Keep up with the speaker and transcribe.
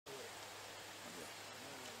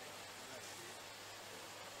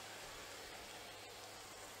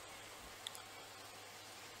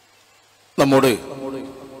നമ്മോട്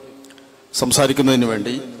സംസാരിക്കുന്നതിന്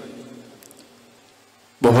വേണ്ടി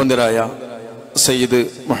ബഹുവന്ദരായ സയ്യിദ്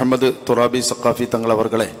മുഹമ്മദ് തുറാബി സഖാഫി തങ്ങൾ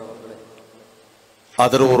അവർകളെ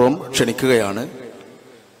ആദരപൂർവ്വം ക്ഷണിക്കുകയാണ്.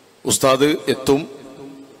 ഉസ്താദ് എത്തും.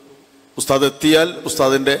 ഉസ്താദ് എത്തിയാൽ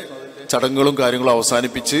ഉസ്താദിന്റെ ചടങ്ങുകളും കാര്യങ്ങളും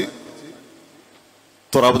അവസാനിപ്പിച്ച്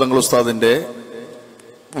തുറാബ് തങ്ങൾ ഉസ്താദിന്റെ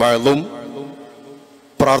വഅളും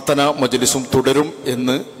പ്രാർത്ഥന മജ്ലിസും തുടരും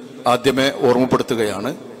എന്ന് ആദ്യമേ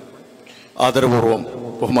ഓർമ്മപ്പെടുത്തുകയാണ്. ആദരപൂർവ്വം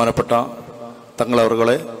ബഹുമാനപ്പെട്ട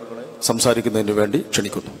തങ്ങളവറുകളെ സംസാരിക്കുന്നതിന് വേണ്ടി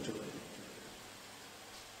ക്ഷണിക്കുന്നു.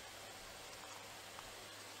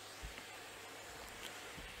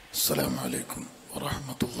 അസ്സലാമു അലൈക്കും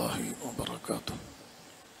വറഹ്മത്തുള്ളാഹി വബറകാതുഹു.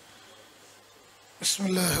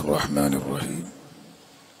 ബിസ്മില്ലാഹിർ റഹ്മാനിർ റഹീം.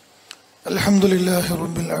 അൽഹംദുലില്ലാഹി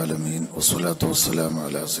റബ്ബിൽ ആലമീൻ വസ്സലാത്തു വസ്സലാമു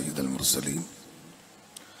അലാ സയ്യിദിൽ മുർസലീൻ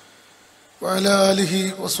വഅലാ ആലിഹി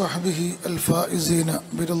വസ്വഹ്ബിഹി അൽഫായിസീന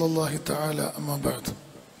ബിറളില്ലാഹി തആല അമ്മാ ബഅദ്.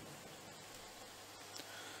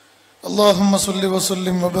 اللهم صل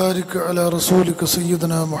وسلم وبارك على رسولك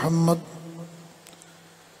سيدنا محمد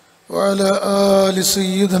وعلى آل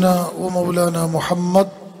سيدنا ومولانا محمد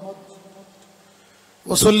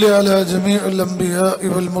وصل على جميع الأنبياء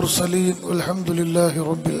والمرسلين والحمد لله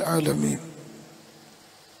رب العالمين.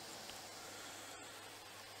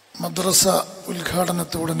 മദ്രസ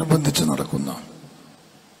ഉദ്ഘാടനത്തോടനുബന്ധിച്ച് നടക്കുന്ന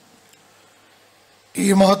ഈ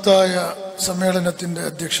മഹത്തായ സമ്മേളനത്തിൻ്റെ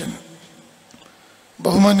അധ്യക്ഷൻ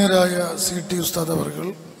ബഹുമാന്യരായ CT ഉസ്താദ് അവർകൾ,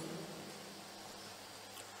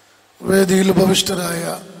 വേദിയിൽ ഉപവിഷ്ടരായ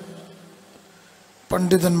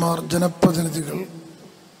പണ്ഡിതന്മാർ, ജനപ്രതിനിധികൾ,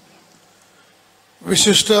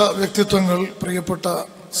 വിശിഷ്ട വ്യക്തിത്വങ്ങൾ, പ്രിയപ്പെട്ട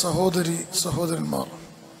സഹോദരി സഹോദരന്മാർ,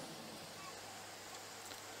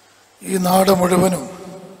 ഈ നാട് മുഴുവനും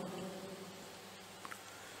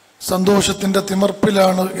സന്തോഷത്തിൻ്റെ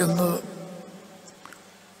തിമർപ്പിലാണ് എന്ന്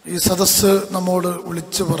ഈ സദസ്സ് നമ്മോട്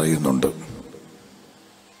വിളിച്ചു പറയുന്നുണ്ട്.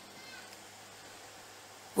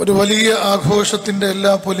 ഒരു വലിയ ആഘോഷത്തിൻ്റെ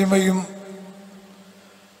എല്ലാ പൊലിമയും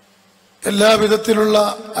എല്ലാ വിധത്തിലുള്ള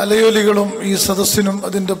അലയൊലികളും ഈ സദസ്സിനും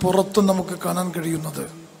അതിൻ്റെ പുറത്തും നമുക്ക് കാണാൻ കഴിയുന്നത്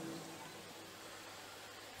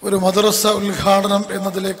ഒരു മദ്രസ ഉദ്ഘാടനം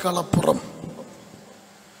എന്നതിലേക്കാളപ്പുറം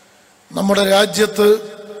നമ്മുടെ രാജ്യത്ത്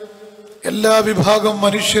എല്ലാ വിഭാഗം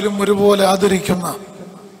മനുഷ്യരും ഒരുപോലെ ആദരിക്കുന്ന,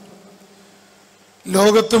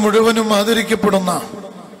 ലോകത്ത് മുഴുവനും ആദരിക്കപ്പെടുന്ന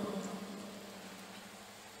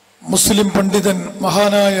മുസ്ലിം പണ്ഡിതൻ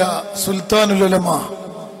മഹാനായ സുൽത്താനുൽ ഉലമ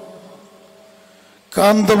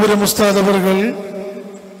കാന്തപുരം ഉസ്താദ് അവർകൾ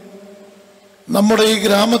നമ്മുടെ ഈ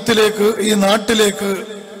ഗ്രാമത്തിലേക്ക്, ഈ നാട്ടിലേക്ക്,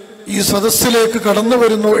 ഈ സദസ്സിലേക്ക് കടന്നു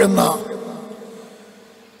വരുന്നു എന്ന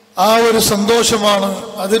ആ ഒരു സന്തോഷമാണ്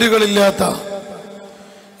അതിരുകളില്ലാത്ത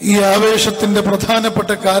ഈ ആവേശത്തിന്റെ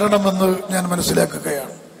പ്രധാനപ്പെട്ട കാരണമെന്ന് ഞാൻ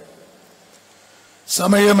മനസ്സിലാക്കുകയാണ്.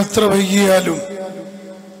 സമയം എത്ര വൈകിയാലും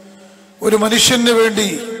ഒരു മനുഷ്യന് വേണ്ടി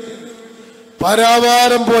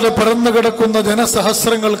പാരാവാരം പോലെ പരന്നു കിടക്കുന്ന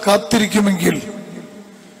ജനസഹസ്രങ്ങൾ കാത്തിരിക്കുമെങ്കിൽ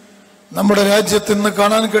നമ്മുടെ രാജ്യത്ത് ഇന്ന്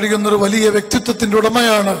കാണാൻ കഴിയുന്ന ഒരു വലിയ വ്യക്തിത്വത്തിന്റെ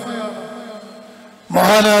ഉടമയാണ്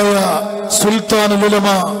മഹാനായ സുൽത്താനുൽ ഉലമ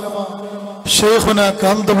ശൈഖുന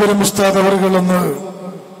കാന്തപുരം ഉസ്താദ് അവർകൾ എന്ന്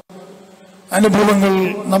അനുഭവങ്ങൾ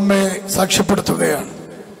നമ്മെ സാക്ഷ്യപ്പെടുത്തുകയാണ്.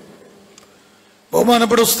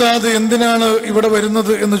 ബഹുമാനപ്പെട്ട ഉസ്താദ് എന്തിനാണ് ഇവിടെ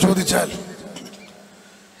വരുന്നത് എന്ന് ചോദിച്ചാൽ,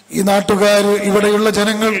 ഈ നാട്ടുകാർ, ഇവിടെയുള്ള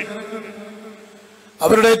ജനങ്ങൾ,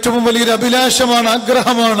 അവരുടെ ഏറ്റവും വലിയൊരു അഭിലാഷമാണ്,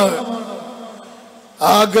 ആഗ്രഹമാണ്.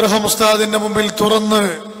 ആ ആഗ്രഹം ഉസ്താദിന്റെ മുമ്പിൽ തുറന്ന്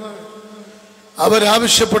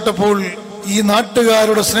അവരാവശ്യപ്പെട്ടപ്പോൾ ഈ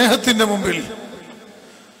നാട്ടുകാരുടെ സ്നേഹത്തിന്റെ മുമ്പിൽ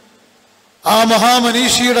ആ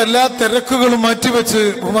മഹാമനീഷിയുടെ എല്ലാ തിരക്കുകളും മാറ്റിവെച്ച്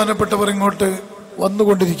ബഹുമാനപ്പെട്ടവർ ഇങ്ങോട്ട്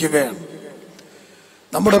വന്നുകൊണ്ടിരിക്കുകയാണ്.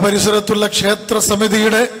 നമ്മുടെ പരിസരത്തുള്ള ക്ഷേത്ര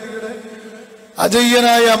സമിതിയുടെ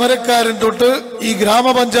അജയ്യനായ അമരക്കാരൻ തൊട്ട് ഈ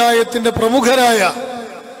ഗ്രാമപഞ്ചായത്തിന്റെ പ്രമുഖരായ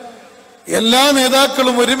എല്ലാ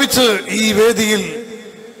നേതാക്കളും ഒരുമിച്ച് ഈ വേദിയിൽ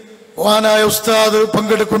മഹാനായ ഉസ്താദ്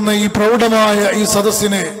പങ്കെടുക്കുന്ന ഈ പ്രൗഢമായ ഈ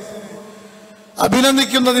സദസ്സിനെ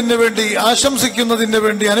അഭിനന്ദിക്കുന്നതിന് വേണ്ടി, ആശംസിക്കുന്നതിന്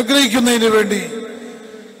വേണ്ടി, അനുഗ്രഹിക്കുന്നതിന് വേണ്ടി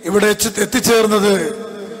ഇവിടെ എത്തിച്ചേർന്നത്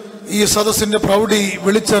ഈ സദസ്സിന്റെ പ്രൗഢി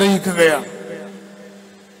വിളിച്ചറിയിക്കുകയാണ്.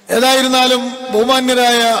 ഏതായിരുന്നാലും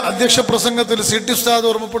ബഹുമാന്യരായ അധ്യക്ഷ പ്രസംഗത്തിൽ CT ഉസ്താദ്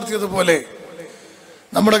ഓർമ്മപ്പെടുത്തിയതുപോലെ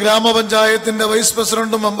നമ്മുടെ ഗ്രാമപഞ്ചായത്തിന്റെ വൈസ്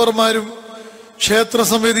പ്രസിഡന്റും മെമ്പർമാരും ക്ഷേത്ര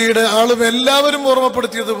സമിതിയുടെ ആളും എല്ലാവരും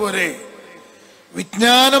ഓർമ്മപ്പെടുത്തിയതുപോലെ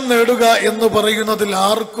വിജ്ഞാനം നേടുക എന്ന് പറയുന്നതിൽ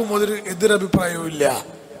ആർക്കും ഒരു എതിരഭിപ്രായവുമില്ല.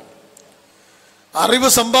 അറിവ്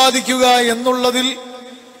സമ്പാദിക്കുക എന്നുള്ളതിൽ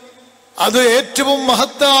അത് ഏറ്റവും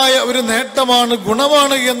മഹത്തായ ഒരു നേട്ടമാണ്,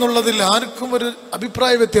 ഗുണമാണ് എന്നുള്ളതിൽ ആർക്കും ഒരു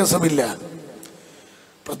അഭിപ്രായ വ്യത്യാസമില്ല.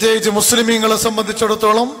 പ്രത്യേകിച്ച് മുസ്ലിമീങ്ങളെ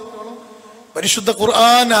സംബന്ധിച്ചിടത്തോളം പരിശുദ്ധ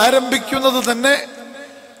ഖുർആൻ ആരംഭിക്കുന്നത് തന്നെ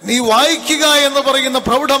നീ വായിക്കുക എന്ന് പറയുന്ന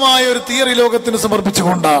പ്രൗഢമായ ഒരു തിയറി ലോകത്തിന്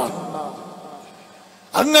സമർപ്പിച്ചുകൊണ്ടാണ്.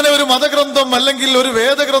 അങ്ങനെ ഒരു മതഗ്രന്ഥം അല്ലെങ്കിൽ ഒരു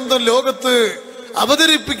വേദഗ്രന്ഥം ലോകത്ത്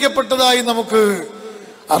അവതരിപ്പിക്കപ്പെട്ടതായി നമുക്ക്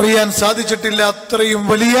അറിയാൻ സാധിച്ചിട്ടില്ല. അത്രയും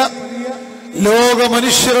വലിയ ലോക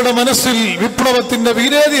മനുഷ്യരുടെ മനസ്സിൽ വിപ്ലവത്തിന്റെ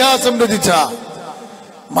വീരേതിഹാസം രചിച്ച,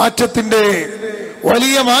 മാറ്റത്തിന്റെ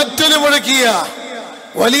വലിയ മാറ്റല് മുഴക്കിയ,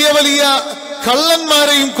 വലിയ വലിയ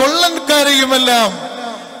കള്ളന്മാരെയും കൊള്ളക്കാരെയും എല്ലാം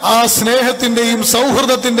ആ സ്നേഹത്തിന്റെയും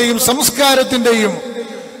സൗഹൃദത്തിന്റെയും സംസ്കാരത്തിന്റെയും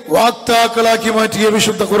വാക്താക്കളാക്കി മാറ്റിയ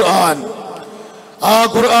വിശുദ്ധ ഖുർആൻ. ആ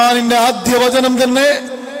ഖുർആനിന്റെ ആദ്യ വചനം തന്നെ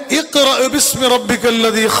ഇഖ്റഅ ബിസ്മി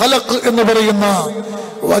റബ്ബിക്കല്ലദീ ഖലഖ് എന്ന് പറയുന്ന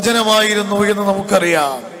വചനമായിരുന്നു എന്ന്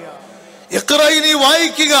നമുക്കറിയാം. ഇഖ്റഅ, നീ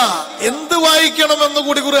വായിക്കുക. എന്ത് വായിക്കണമെന്ന്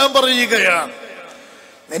കൂടി ഖുർആൻ പറയുകയാണ്.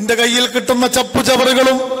 നിന്റെ കയ്യിൽ കിട്ടുന്ന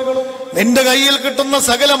ചപ്പുചവറുകളും നിന്റെ കയ്യിൽ കിട്ടുന്ന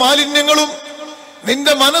സകല മാലിന്യങ്ങളും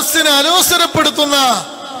നിന്റെ മനസ്സിനെ അലോസരപ്പെടുത്തുന്ന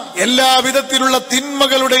എല്ലാവിധത്തിലുള്ള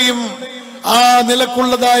തിന്മകളുടെയും ആ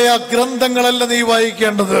നിലക്കുള്ളതായ ഗ്രന്ഥങ്ങളല്ല നീ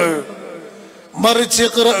വായിക്കേണ്ടത്. മറിച്ച്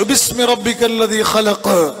ബിസ്മി റബ്ബിക്കല്ലദീ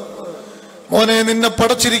ഖലഖ്, മോനെ നിന്നെ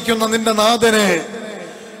പടച്ചിരിക്കുന്ന നിന്റെ നാഥനെ,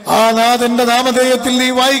 ആ നാഥന്റെ നാമധേയത്തിൽ നീ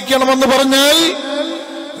വായിക്കണമെന്ന് പറഞ്ഞാൽ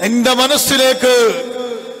നിന്റെ മനസ്സിലേക്ക്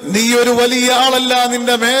നീ ഒരു വലിയ ആളല്ല,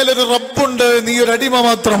 നിന്റെ മേലൊരു റബ്ബുണ്ട്, നീ ഒരു അടിമ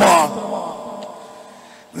മാത്രമാണ്.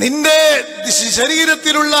 നിന്റെ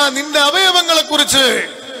ശരീരത്തിലുള്ള നിന്റെ അവയവങ്ങളെ കുറിച്ച്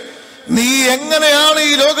നീ എങ്ങനെയാണ്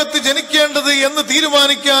ഈ ലോകത്ത് ജനിക്കേണ്ടത് എന്ന്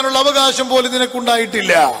തീരുമാനിക്കാനുള്ള അവകാശം പോലും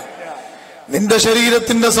നിനക്കുണ്ടായിട്ടില്ല. നിന്റെ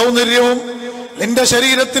ശരീരത്തിന്റെ സൗന്ദര്യവും നിന്റെ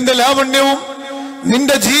ശരീരത്തിന്റെ ലാവണ്യവും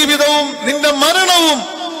നിന്റെ ജീവിതവും നിന്റെ മരണവും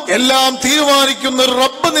എല്ലാം തീരുമാനിക്കുന്ന ഒരു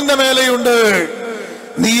റബ്ബ് നിന്റെ മേലെയുണ്ട്.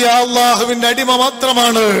 നീ അല്ലാഹുവിന്റെ അടിമ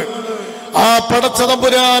മാത്രമാണ്. ആ പടച്ച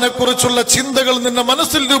തമ്പുരാനെ കുറിച്ചുള്ള ചിന്തകൾ നിന്റെ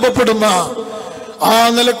മനസ്സിൽ രൂപപ്പെടുന്ന ആ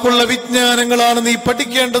നിലക്കുള്ള വിജ്ഞാനങ്ങളാണ് നീ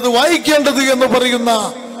പഠിക്കേണ്ടത്, വായിക്കേണ്ടത് എന്ന് പറയുന്ന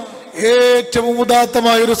ഏറ്റവും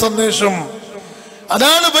ഉദാത്തമായ ഒരു സന്ദേശം.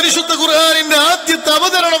 അതാണ് പരിശുദ്ധ ഖുർആനിന്റെ ആദ്യത്തെ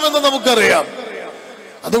അവതരണം എന്ന് നമുക്കറിയാം.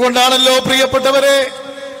 അതുകൊണ്ടാണല്ലോ പ്രിയപ്പെട്ടവരെ,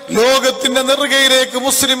 ലോകത്തിന്റെ നെറുകയിലേക്ക്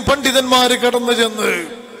മുസ്ലിം പണ്ഡിതന്മാര് കടന്നു ചെന്ന്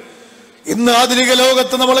ഇന്ന് ആധുനിക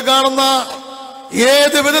ലോകത്ത് നമ്മൾ കാണുന്ന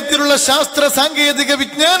ഏത് വിധത്തിലുള്ള ശാസ്ത്ര സാങ്കേതിക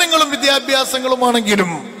വിജ്ഞാനങ്ങളും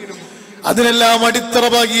വിദ്യാഭ്യാസങ്ങളുമാണെങ്കിലും അതിനെല്ലാം അടിത്തറ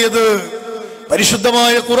പാകിയത്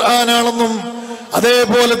പരിശുദ്ധമായ ഖുർആനാണെന്നും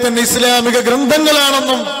അതേപോലെ തന്നെ ഇസ്ലാമിക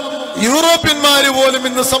ഗ്രന്ഥങ്ങളാണെന്നും യൂറോപ്യന്മാര് പോലും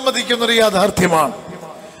ഇന്ന് സമ്മതിക്കുന്ന ഒരു യാഥാർത്ഥ്യമാണ്.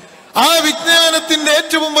 ആ വിജ്ഞാനത്തിന്റെ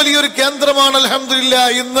ഏറ്റവും വലിയൊരു കേന്ദ്രമാണ്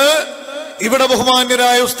അൽഹംദുലില്ലാഹ് ഇന്ന് ഇവിടെ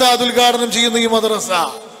ബഹുമാന്യരായ ഉസ്താദ് ഉദ്ഘാടനം ചെയ്യുന്ന ഈ മദ്രസ.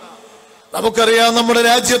 നമുക്കറിയാം, നമ്മുടെ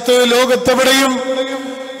രാജ്യത്ത് ലോകത്തെവിടെയും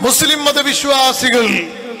മുസ്ലിം മതവിശ്വാസികൾ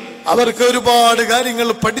അവർക്ക് ഒരുപാട് കാര്യങ്ങൾ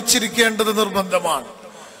പഠിച്ചിരിക്കേണ്ടത് നിർബന്ധമാണ്.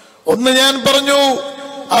 ഒന്ന് ഞാൻ പറഞ്ഞു,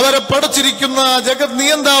 അവരെ പഠിച്ചിരിക്കുന്ന ജഗത്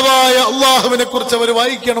നിയന്താവായ അള്ളാഹുവിനെ കുറിച്ച് അവർ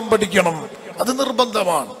വായിക്കണം, പഠിക്കണം. അത്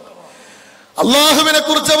നിർബന്ധമാണ്. അള്ളാഹുവിനെ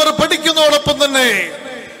കുറിച്ച് അവർ പഠിക്കുന്നതോടൊപ്പം തന്നെ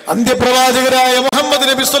അന്ത്യപ്രവാചകരായ മുഹമ്മദ്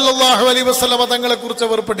നബി സല്ലല്ലാഹു അലൈഹി വസല്ലമ തങ്ങളെ കുറിച്ച്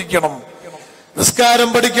അവർ പഠിക്കണം. നിസ്കാരം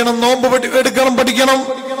പഠിക്കണം, നോമ്പ് എടുക്കണം, പഠിക്കണം,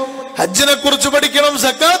 ഹജ്ജിനെ കുറിച്ച് പഠിക്കണം,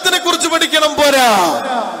 സക്കാത്തിനെ കുറിച്ച് പഠിക്കണം. പോരാ,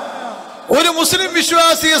 ഒരു മുസ്ലിം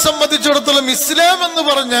വിശ്വാസിയെ സംബന്ധിച്ചിടത്തോളം ഇസ്ലാം എന്ന്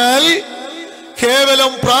പറഞ്ഞാൽ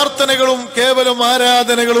കേവലം പ്രാർത്ഥനകളും കേവലം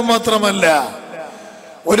ആരാധനകളും മാത്രമല്ല.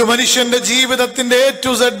 ഒരു മനുഷ്യന്റെ ജീവിതത്തിന്റെ A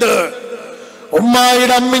to Z,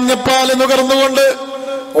 ഉമ്മായുടെ അമ്മിഞ്ഞപ്പാല് നുകർന്നുകൊണ്ട്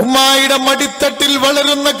ഉമ്മായുടെ മടിത്തട്ടിൽ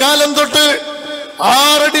വളരുന്ന കാലം തൊട്ട്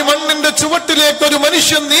 6 അടി മണ്ണിന്റെ ചുവട്ടിലേക്ക് ഒരു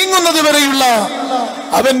മനുഷ്യൻ നീങ്ങുന്നത് വരെയുള്ള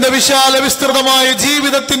അവന്റെ വിശാല വിസ്തൃതമായ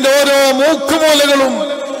ജീവിതത്തിന്റെ ഓരോ മൂക്കുമൂലകളും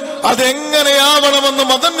അതെങ്ങനെയാവണമെന്ന്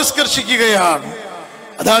മതം നിഷ്കർഷിക്കുകയാണ്.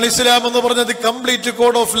 അതാണ് ഇസ്ലാം എന്ന് പറഞ്ഞത് കംപ്ലീറ്റ്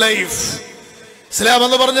കോഡ് ഓഫ് ലൈഫ്. ഇസ്ലാം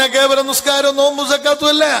എന്ന് പറഞ്ഞാൽ കേവലം നിസ്കാരവും നോമ്പും സക്കാത്തും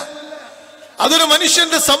അല്ല, അതൊരു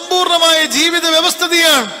മനുഷ്യന്റെ സമ്പൂർണമായ ജീവിത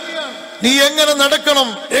വ്യവസ്ഥിതിയാണ്. നീ എങ്ങനെ നടക്കണം,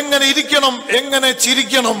 എങ്ങനെ ഇരിക്കണം, എങ്ങനെ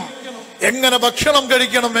ചിരിക്കണം, എങ്ങനെ ഭക്ഷണം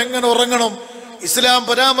കഴിക്കണം, എങ്ങനെ ഉറങ്ങണം, ഇസ്ലാം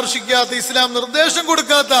പരാമർശിക്കാത്ത, ഇസ്ലാം നിർദ്ദേശം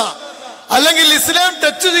കൊടുക്കാത്ത, അല്ലെങ്കിൽ ഇസ്ലാം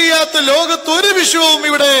ടച്ച് ചെയ്യാത്ത ലോകത്ത് ഒരു വിഷയവും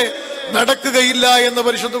ഇവിടെ നടക്കുകയില്ല എന്ന്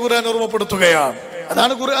പരിശുദ്ധ ഖുർആൻ ഓർമ്മപ്പെടുത്തുകയാണ്.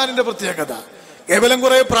 അതാണ് ഖുർആനിന്റെ പ്രത്യേകത. കേവലം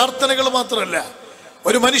കുറെ പ്രാർത്ഥനകൾ മാത്രമല്ല,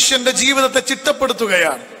 ഒരു മനുഷ്യന്റെ ജീവിതത്തെ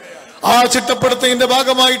ചിട്ടപ്പെടുത്തുകയാണ്. ആ ചിട്ടപ്പെടുത്തലിന്റെ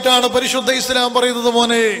ഭാഗമായിട്ടാണ് പരിശുദ്ധ ഇസ്ലാം പറയുന്നത്,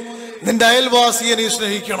 മോനെ നിന്റെ അയൽവാസിയെ നീ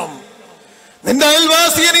സ്നേഹിക്കണം, നിന്റെ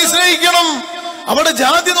അയൽവാസിയെ നീ സ്നേഹിക്കണം. അവിടെ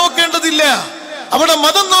ജാതി നോക്കേണ്ടതില്ല, അവിടെ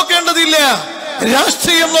മതം നോക്കേണ്ടതില്ല,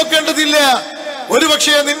 രാഷ്ട്രീയം നോക്കേണ്ടതില്ല.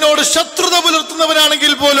 ഒരുപക്ഷെ നിന്നോട് ശത്രുത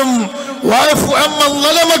പുലർത്തുന്നവരാണെങ്കിൽ പോലും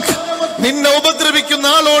നിന്നെ ഉപദ്രവിക്കുന്ന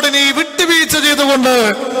ആളോട് നീ വിട്ടുവീഴ്ച ചെയ്തുകൊണ്ട്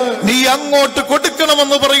നീ അങ്ങോട്ട്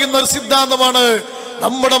കൊടുക്കണമെന്ന് പറയുന്ന ഒരു സിദ്ധാന്തമാണ്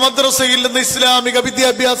നമ്മുടെ മദ്രസയിൽ നിന്ന് ഇസ്ലാമിക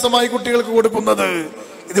വിദ്യാഭ്യാസമായി കുട്ടികൾക്ക് കൊടുക്കുന്നത്.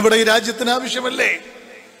 ഇതിവിടെ ഈ രാജ്യത്തിന് ആവശ്യമല്ലേ?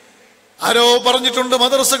 ആരോ പറഞ്ഞിട്ടുണ്ട്,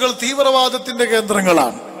 മദ്രസകൾ തീവ്രവാദത്തിന്റെ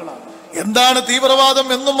കേന്ദ്രങ്ങളാണ്. എന്താണ് തീവ്രവാദം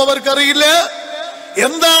എന്നും അവർക്കറിയില്ല,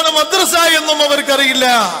 എന്താണ് മദ്രസ എന്നും അവർക്കറിയില്ല.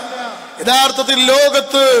 യഥാർത്ഥത്തിൽ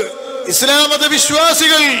ലോകത്ത് ഇസ്ലാം മത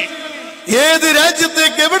വിശ്വാസികൾ ഏത്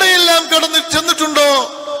രാജ്യത്തേക്ക് എവിടെയെല്ലാം കടന്നു ചെന്നിട്ടുണ്ടോ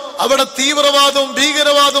അവിടെ തീവ്രവാദവും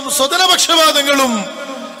ഭീകരവാദവും സ്വജനപക്ഷവാദങ്ങളും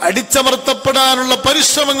അടിച്ചമർത്തപ്പെടാനുള്ള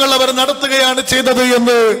പരിശ്രമങ്ങൾ അവർ നടത്തുകയാണ് ചെയ്തത്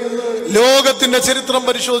എന്ന് ലോകത്തിന്റെ ചരിത്രം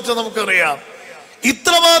പരിശോധിച്ചാൽ നമുക്കറിയാം.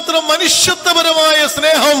 ഇത്രമാത്രം മനുഷ്യത്വപരമായ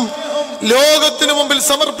സ്നേഹം ലോകത്തിനു മുമ്പിൽ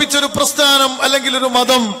സമർപ്പിച്ചൊരു പ്രസ്ഥാനം അല്ലെങ്കിൽ ഒരു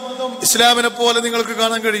മതം ഇസ്ലാമിനെ പോലെ നിങ്ങൾക്ക്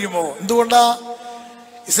കാണാൻ കഴിയുമോ? എന്തുകൊണ്ടാ?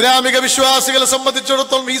 ഇസ്ലാമിക വിശ്വാസികളെ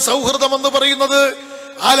സംബന്ധിച്ചിടത്തോളം ഈ സൗഹൃദം എന്ന് പറയുന്നത്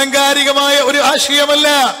ആലങ്കാരികമായ ഒരു ആശയമല്ല.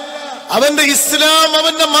 അവന്റെ ഇസ്ലാം,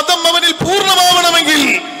 അവന്റെ മതം അവനിൽ പൂർണ്ണമാവണമെങ്കിൽ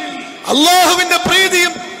അള്ളാഹുവിന്റെ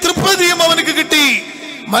പ്രീതിയും തൃപ്തിയും അവനക്ക് കിട്ടി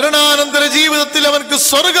മരണാനന്തര ജീവിതത്തിൽ അവനക്ക്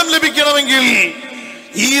സ്വർഗം ലഭിക്കണമെങ്കിൽ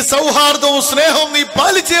ഈ സൗഹാർദ്ദവും സ്നേഹവും നീ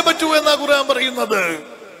പാലിച്ചേ പറ്റൂ എന്നാ ഖുർആൻ പറയുന്നത്.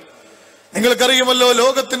 നിങ്ങൾക്കറിയുമല്ലോ,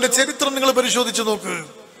 ലോകത്തിന്റെ ചരിത്രം നിങ്ങൾ പരിശോധിച്ചു നോക്ക്.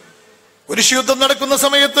 കുരിശ് നടക്കുന്ന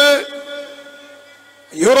സമയത്ത്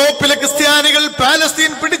യൂറോപ്പിലെ ക്രിസ്ത്യാനികൾ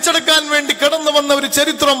പാലസ്തീൻ പിടിച്ചെടുക്കാൻ വേണ്ടി കടന്നു വന്ന ഒരു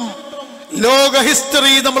ചരിത്രം ലോക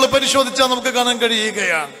ഹിസ്റ്ററി നമ്മൾ പരിശോധിച്ചാൽ നമുക്ക് കാണാൻ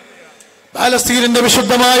കഴിയുകയാണ്. പാലസ്തീനിന്റെ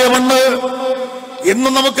വിശുദ്ധമായ മണ്ണ് ഇന്ന്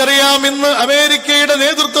നമുക്കറിയാം. ഇന്ന് അമേരിക്കയുടെ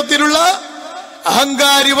നേതൃത്വത്തിലുള്ള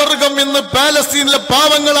അഹങ്കാരി വർഗം ഇന്ന് പാലസ്തീനിലെ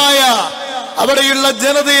പാവങ്ങളായ അവിടെയുള്ള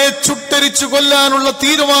ജനതയെ ചുട്ടരിച്ചു കൊല്ലാനുള്ള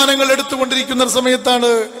തീരുമാനങ്ങൾ എടുത്തുകൊണ്ടിരിക്കുന്ന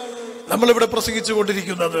സമയത്താണ് നമ്മളിവിടെ പ്രസംഗിച്ചു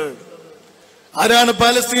കൊണ്ടിരിക്കുന്നത്. ആരാണ്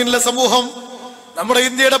പാലസ്തീനിലെ സമൂഹം? നമ്മുടെ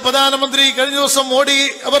ഇന്ത്യയുടെ പ്രധാനമന്ത്രി കഴിഞ്ഞ ദിവസം മോഡി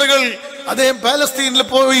അവர்கள் അദ്ദേഹം പാലസ്തീനിൽ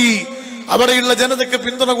പോയി അവിടെയുള്ള ജനതയ്ക്ക്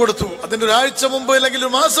പിന്തുണ കൊടുത്തു. അതിന്റെ ഒരാഴ്ച മുമ്പ് അല്ലെങ്കിൽ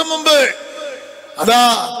ഒരു മാസം മുമ്പ് അതാ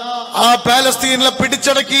ആ പാലസ്തീനിലെ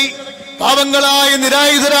പിടിച്ചടക്കി പാവങ്ങളായ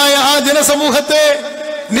നിരായുധരായ ആ ജനസമൂഹത്തെ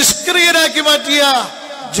നിഷ്ക്രിയരാക്കി മാറ്റിയ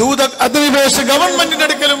ജൂത അധിനിവേശ ഗവൺമെന്റിന്റെ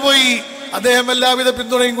അടുക്കലും പോയി അദ്ദേഹം എല്ലാവിധ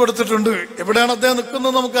പിന്തുണയും കൊടുത്തിട്ടുണ്ട്. എവിടെയാണ് അദ്ദേഹം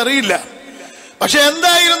നിൽക്കുന്നത് നമുക്കറിയില്ല. പക്ഷെ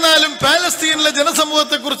എന്തായിരുന്നാലും പാലസ്തീനിലെ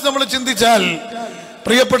ജനസമൂഹത്തെ കുറിച്ച് നമ്മൾ ചിന്തിച്ചാൽ,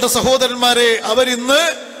 പ്രിയപ്പെട്ട സഹോദരന്മാരെ, അവരിന്ന്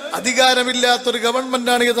അധികാരമില്ലാത്തൊരു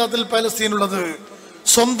ഗവൺമെന്റാണ് യഥാർത്ഥത്തിൽ പാലസ്തീനുള്ളത്.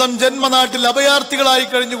 സ്വന്തം ജന്മനാട്ടിൽ അഭയാർത്ഥികളായി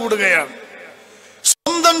കഴിഞ്ഞുകൂടുകയാണ്.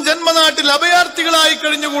 സ്വന്തം ജന്മനാട്ടിൽ അഭയാർത്ഥികളായി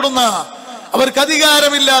കഴിഞ്ഞുകൂടുന്ന, അവർക്ക്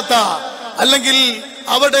അധികാരമില്ലാത്ത, അല്ലെങ്കിൽ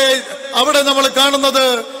അവിടെ നമ്മൾ കാണുന്നത്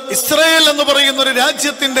ഇസ്രായേൽ എന്ന് പറയുന്ന ഒരു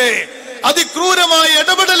രാജ്യത്തിന്റെ അതിക്രൂരമായ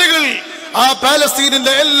ഇടപെടലുകൾ ആ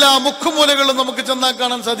പാലസ്തീനിന്റെ എല്ലാ മുക്കുമൂലകളും നമുക്ക് ചെന്നാൽ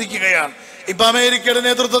കാണാൻ സാധിക്കുകയാണ്. ഇപ്പൊ അമേരിക്കയുടെ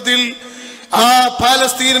നേതൃത്വത്തിൽ ആ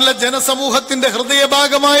പാലസ്തീനിലെ ജനസമൂഹത്തിന്റെ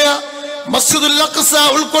ഹൃദയഭാഗമായ മസ്ജിദുൽ അഖ്സ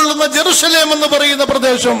ഉൾക്കൊള്ളുന്ന ജെറുസലേം എന്ന് പറയുന്ന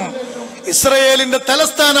പ്രദേശം ഇസ്രായേലിന്റെ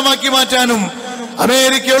തലസ്ഥാനമാക്കി മാറ്റാനും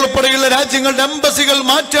അമേരിക്ക ഉൾപ്പെടെയുള്ള രാജ്യങ്ങളുടെ എംബസികൾ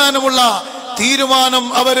മാറ്റാനുമുള്ള തീരുമാനം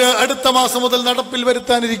അവര് അടുത്ത മാസം മുതൽ നടപ്പിൽ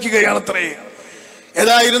വരുത്താനിരിക്കുകയാണത്രേ.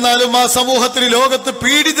 ഏതായിരുന്നാലും ആ സമൂഹത്തിന് ലോകത്ത്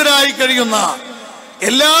പീഡിതരായി കഴിയുന്ന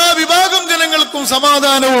എല്ലാ വിഭാഗം ജനങ്ങൾക്കും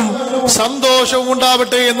സമാധാനവും സന്തോഷവും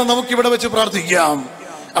ഉണ്ടാവട്ടെ എന്ന് നമുക്കിവിടെ വെച്ച് പ്രാർത്ഥിക്കാം.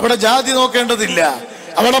 അവിടെ ജാതി നോക്കേണ്ടതില്ല,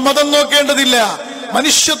 അവിടെ മതം നോക്കേണ്ടതില്ല.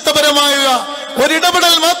 മനുഷ്യത്വപരമായ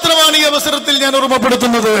ഒരിടപെടൽ മാത്രമാണ് ഈ അവസരത്തിൽ ഞാൻ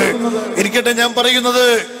ഓർമ്മപ്പെടുത്തുന്നത്. ഇരിക്കട്ടെ, ഞാൻ പറയുന്നത്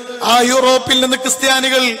ആ യൂറോപ്പിൽ നിന്ന്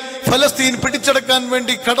ക്രിസ്ത്യാനികൾ ഫലസ്തീൻ പിടിച്ചെടുക്കാൻ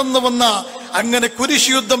വേണ്ടി കടന്നു വന്ന അങ്ങനെ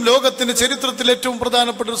കുരിശ് യുദ്ധം ലോകത്തിന്റെ ചരിത്രത്തിൽ ഏറ്റവും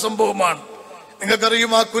പ്രധാനപ്പെട്ട ഒരു സംഭവമാണ്.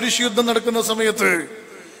 നിങ്ങൾക്കറിയും, ആ കുരിശ് യുദ്ധം നടക്കുന്ന സമയത്ത്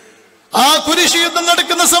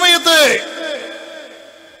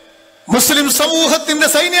മുസ്ലിം സമൂഹത്തിന്റെ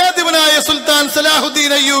സൈന്യാധിപനായ സുൽത്താൻ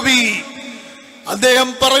സലാഹുദ്ദീൻ അയ്യൂബി അദ്ദേഹം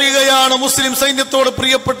പറയുകയാണ് മുസ്ലിം സൈന്യത്തോട്,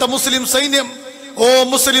 പ്രിയപ്പെട്ട മുസ്ലിം സൈന്യം, ഓ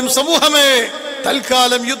മുസ്ലിം സമൂഹമേ,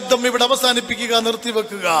 തൽക്കാലം യുദ്ധം ഇവിടെ അവസാനിപ്പിക്കുക,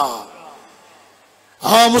 നിർത്തിവെക്കുക.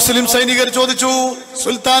 ആ മുസ്ലിം സൈനികർ ചോദിച്ചു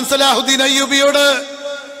സുൽത്താൻ സലാഹുദ്ദീൻ അയ്യൂബിയോട്,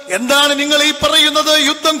 എന്താണ് നിങ്ങൾ ഈ പറയുന്നത്?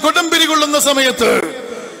 യുദ്ധം കൊടുമ്പിരി കൊള്ളുന്ന സമയത്ത്,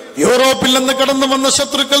 യൂറോപ്പിൽ നിന്ന് കടന്നു വന്ന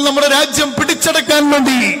ശത്രുക്കൾ നമ്മുടെ രാജ്യം പിടിച്ചടക്കാൻ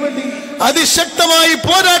വേണ്ടി അതിശക്തമായി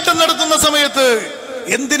പോരാട്ടം നടത്തുന്ന സമയത്ത്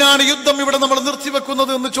എന്തിനാണ് യുദ്ധം ഇവിടെ നമ്മൾ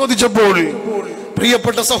നിർത്തിവെക്കുന്നത് എന്ന് ചോദിച്ചപ്പോൾ,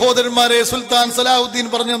 പ്രിയപ്പെട്ട സഹോദരന്മാരെ, സുൽത്താൻ സലാഹുദ്ദീൻ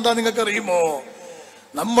പറഞ്ഞ എന്താ നിങ്ങൾക്കറിയുമോ?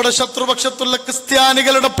 നമ്മുടെ ശത്രുപക്ഷത്തുള്ള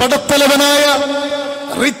ക്രിസ്ത്യാനികളുടെ പടത്തലവനായ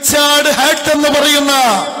റിച്ചാർഡ് ഹാറ്റ് എന്ന് പറയുന്ന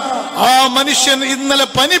ആ മനുഷ്യൻ ഇന്നലെ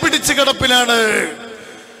പനി പിടിച്ച് കിടപ്പിലാണ്.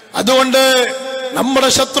 അതുകൊണ്ട് നമ്മുടെ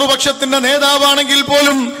ശത്രുപക്ഷത്തിന്റെ നേതാവാണെങ്കിൽ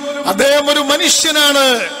പോലും അദ്ദേഹം ഒരു മനുഷ്യനാണ്,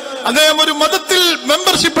 അദ്ദേഹം ഒരു മതത്തിൽ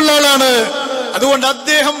മെമ്പർഷിപ്പുള്ള ആളാണ്. അതുകൊണ്ട്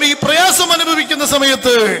അദ്ദേഹം ഈ പ്രയാസം അനുഭവിക്കുന്ന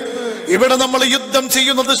സമയത്ത് ഇവിടെ നമ്മൾ യുദ്ധം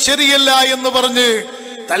ചെയ്യുന്നത് ശരിയല്ല എന്ന് പറഞ്ഞ്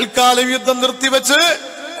തൽക്കാലം യുദ്ധം നിർത്തിവെച്ച്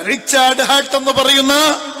റിച്ചാർഡ് ഹാട്ട് എന്ന് പറയുന്ന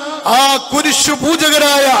ആ കുരിശു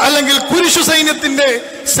പൂജകരായ അല്ലെങ്കിൽ കുരിശു സൈന്യത്തിന്റെ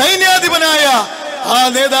സൈന്യാധിപനായ ആ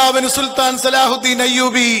നേതാവിന് സുൽത്താൻ സലാഹുദ്ദീൻ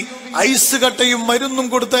അയ്യൂബി ഐസ് കട്ടയും മരുന്നും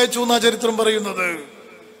കൊടുത്തയച്ചു എന്നാ ചരിത്രം പറയുന്നത്.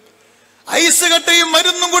 ഐസ് കട്ടയും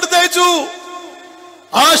മരുന്നും കൊടുത്തയച്ചു.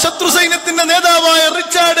 ആ ശത്രു സൈന്യത്തിന്റെ നേതാവായ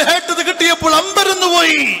റിച്ചാർഡ് ഹാട്ട് ഇത് കിട്ടിയപ്പോൾ അമ്പരന്നു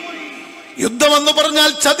പോയി. യുദ്ധം എന്ന് പറഞ്ഞാൽ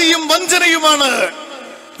ചതിയും വഞ്ചനയുമാണ്.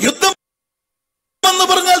 യുദ്ധം എന്ന്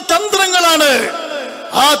പറഞ്ഞാൽ തന്ത്രങ്ങളാണ്.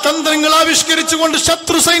 ആ തന്ത്രങ്ങൾ ആവിഷ്കരിച്ചുകൊണ്ട്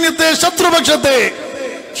ശത്രു സൈന്യത്തെ, ശത്രുപക്ഷത്തെ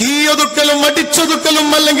കീയൊതുക്കലും അടിച്ചൊതുക്കലും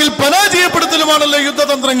അല്ലെങ്കിൽ പരാജയപ്പെടുത്തലുമാണല്ലോ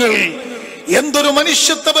യുദ്ധതന്ത്രങ്ങൾ. എന്തൊരു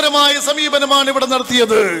മനുഷ്യത്വപരമായ സമീപനമാണ് ഇവിടെ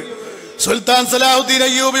നടത്തിയത്. സുൽത്താൻ സലാഹുദ്ദീൻ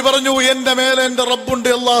അയ്യൂബി പറഞ്ഞു, എന്റെ മേലെ എന്റെ റബ്ബുണ്ട്,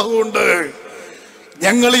 അല്ലാഹു ഉണ്ട്.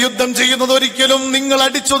 ഞങ്ങൾ യുദ്ധം ചെയ്യുന്നത് ഒരിക്കലും നിങ്ങൾ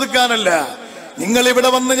അടിച്ചൊതുക്കാനല്ല, നിങ്ങൾ ഇവിടെ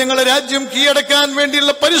വന്ന് ഞങ്ങളെ രാജ്യം കീഴടക്കാൻ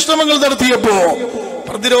വേണ്ടിയുള്ള പരിശ്രമങ്ങൾ നടത്തിയപ്പോ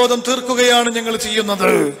പ്രതിരോധം തീർക്കുകയാണ് ഞങ്ങൾ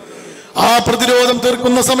ചെയ്യുന്നത്. ആ പ്രതിരോധം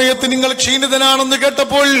തീർക്കുന്ന സമയത്ത് നിങ്ങൾ ക്ഷീണിതനാണെന്ന്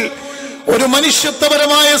കേട്ടപ്പോൾ ഒരു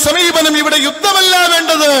മനുഷ്യത്വപരമായ സമീപനം, ഇവിടെ യുദ്ധമല്ല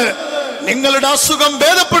വേണ്ടത്, നിങ്ങളുടെ അസുഖം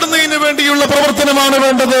ഭേദപ്പെടുന്നതിന് വേണ്ടിയുള്ള പ്രവർത്തനമാണ്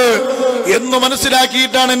വേണ്ടത് എന്ന്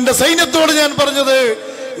മനസ്സിലാക്കിയിട്ടാണ് എന്റെ സൈന്യത്തോട് ഞാൻ പറഞ്ഞത്,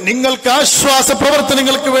 നിങ്ങൾക്ക് ആശ്വാസ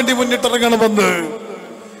പ്രവർത്തനങ്ങൾക്ക് വേണ്ടി മുന്നിട്ടിറങ്ങണമെന്ന്.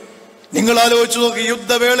 നിങ്ങൾ ആലോചിച്ചു നോക്കി,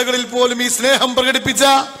 യുദ്ധവേളകളിൽ പോലും ഈ സ്നേഹം പ്രകടിപ്പിച്ച,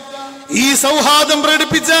 ഈ സൗഹാർദ്ദം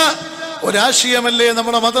പ്രകടിപ്പിച്ച ഒരാശയമല്ലേ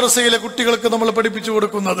നമ്മുടെ മദ്രസയിലെ കുട്ടികൾക്ക് നമ്മൾ പഠിപ്പിച്ചു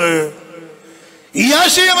കൊടുക്കുന്നത്? ഈ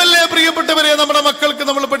ആശയമല്ലേ പ്രിയപ്പെട്ടവരെ നമ്മുടെ മക്കൾക്ക്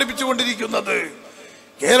നമ്മൾ പഠിപ്പിച്ചുകൊണ്ടിരിക്കുന്നത്?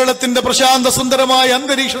 കേരളത്തിന്റെ പ്രശാന്ത സുന്ദരമായ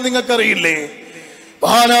അന്തരീക്ഷം നിങ്ങൾക്കറിയില്ലേ?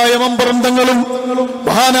 മഹാനായ മമ്പറം തങ്ങളും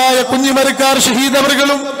മഹാനായ കുഞ്ഞിമരക്കാർ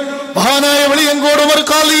ഷഹീദവറുകളും മഹാനായ വെളിയങ്കോട്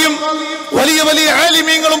മർക്കാളിയും വലിയ വലിയ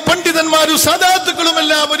ആലിമീങ്ങളും പണ്ഡിതന്മാരും സാദാത്തുക്കളും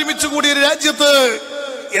എല്ലാം ഒരുമിച്ച് കൂടിയ രാജ്യത്ത്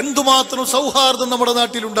എന്തുമാത്രം സൗഹാർദ്ദം നമ്മുടെ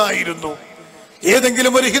നാട്ടിലുണ്ടായിരുന്നു.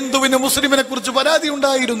 ഏതെങ്കിലും ഒരു ഹിന്ദുവിന് മുസ്ലിമിനെ കുറിച്ച് പരാതി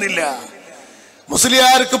ഉണ്ടായിരുന്നില്ല.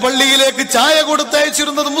 മുസ്ലിയാർക്ക് പള്ളിയിലേക്ക് ചായ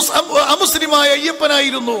കൊടുത്തയച്ചിരുന്നത് അമുസ്ലിമായ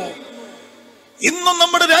അയ്യപ്പനായിരുന്നു. ഇന്നും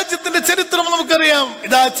നമ്മുടെ രാജ്യത്തിന്റെ ചരിത്രം നമുക്കറിയാം.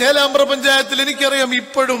 ഇതാ ചേലാമ്പ്ര പഞ്ചായത്തിൽ എനിക്കറിയാം,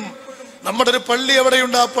 ഇപ്പോഴും നമ്മുടെ ഒരു പള്ളി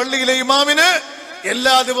എവിടെയുണ്ട്, ആ പള്ളിയിലെ ഇമാമിന്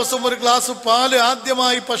എല്ലാ ദിവസവും ഒരു ഗ്ലാസ് പാല്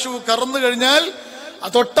ആദ്യമായി പശു കറന്നു കഴിഞ്ഞാൽ ആ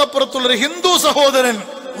തൊട്ടപ്പുറത്തുള്ളൊരു ഹിന്ദു സഹോദരൻ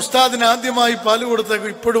ഉസ്താദിന് ആദ്യമായി പാല്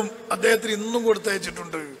കൊടുത്തേക്കും. ഇപ്പോഴും അദ്ദേഹത്തിന് ഇന്നും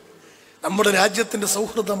കൊടുത്തയച്ചിട്ടുണ്ട്. നമ്മുടെ രാജ്യത്തിന്റെ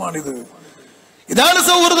സൗഹൃദമാണിത്. ഇതാണ്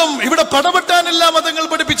സൗഹൃദം. ഇവിടെ പടപെട്ടാനല്ല മതങ്ങൾ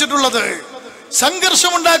പഠിപ്പിച്ചിട്ടുള്ളത്,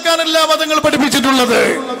 സംഘർഷമുണ്ടാക്കാനല്ല മതങ്ങൾ പഠിപ്പിച്ചിട്ടുള്ളത്.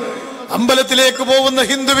 അമ്പലത്തിലേക്ക് പോകുന്ന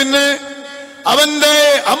ഹിന്ദുവിന് അവന്റെ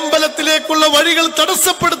അമ്പലത്തിലേക്കുള്ള വഴികൾ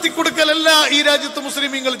തടസ്സപ്പെടുത്തി കൊടുക്കലല്ല ഈ രാജ്യത്ത്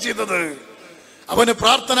മുസ്ലിമീങ്ങൾ ചെയ്തത്. അവന്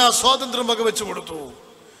പ്രാർത്ഥനാ സ്വാതന്ത്ര്യം വകവെച്ചു കൊടുത്തു.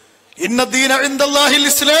 ഇന്നദ്ദീന ഇൻദല്ലാഹിൽ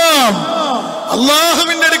ഇസ്ലാം,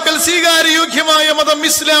 അല്ലാഹുവിന്റെ അടുക്കൽ സ്വീകാര്യയോഗ്യമായ മതം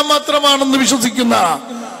ഇസ്ലാം മാത്രമാണെന്ന് വിശ്വസിക്കുന്ന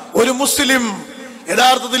ഒരു മുസ്ലിം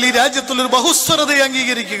യഥാർത്ഥത്തിൽ ഈ രാജ്യത്തുള്ള ഒരു ബഹുസ്വരതയെ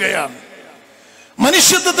അംഗീകരിക്കുകയാണ്,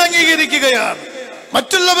 മനുഷ്യത്വത്തെ അംഗീകരിക്കുകയാണ്,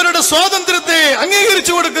 മറ്റുള്ളവരുടെ സ്വാതന്ത്ര്യത്തെ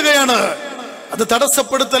അംഗീകരിച്ചു കൊടുക്കുകയാണ്. അത്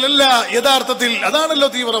തടസ്സപ്പെടുത്തലല്ല യഥാർത്ഥത്തിൽ. അതാണല്ലോ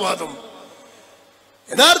തീവ്രവാദം.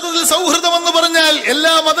 യഥാർത്ഥത്തിൽ സൗഹൃദം എന്ന് പറഞ്ഞാൽ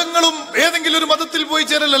എല്ലാ മതങ്ങളും ഏതെങ്കിലും ഒരു മതത്തിൽ പോയി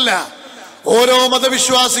ചേരലല്ല. ഓരോ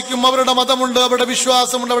മതവിശ്വാസിക്കും അവരുടെ മതമുണ്ട്, അവരുടെ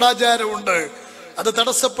വിശ്വാസമുണ്ട്, അവരുടെ ആചാരമുണ്ട്. അത്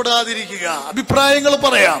തടസ്സപ്പെടാതിരിക്കുക. അഭിപ്രായങ്ങൾ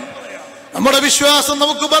പറയാം, നമ്മുടെ വിശ്വാസം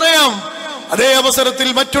നമുക്ക് പറയാം. അതേ അവസരത്തിൽ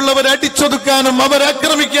മറ്റുള്ളവരെ അടിച്ചൊതുക്കാനും അവരെ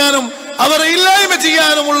ആക്രമിക്കാനും അവരെ ഇല്ലായ്മ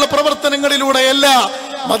ചെയ്യാനുമുള്ള പ്രവർത്തനങ്ങളിലൂടെയല്ല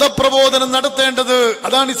മതപ്രബോധനം നടത്തേണ്ടത്.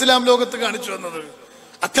 അതാണ് ഇസ്ലാം ലോകത്ത് കാണിച്ചു വന്നത്.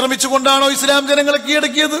 ആക്രമിച്ചുകൊണ്ടാണോ ഇസ്ലാം ജനങ്ങളെ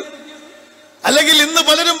കീഴടക്കിയത്? അല്ലെങ്കിൽ ഇന്ന്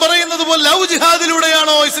പലരും പറയുന്നത് പോലെ ലവ്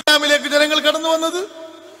ജിഹാദിലൂടെയാണോ ഇസ്ലാമിലേക്ക് ജനങ്ങൾ കടന്നു വന്നത്?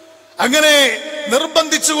 അങ്ങനെ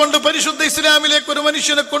നിർബന്ധിച്ചുകൊണ്ട് പരിശുദ്ധ ഇസ്ലാമിലേക്ക് ഒരു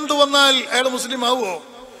മനുഷ്യനെ കൊണ്ടുവന്നാൽ അയാൾ മുസ്ലിം ആവുമോ?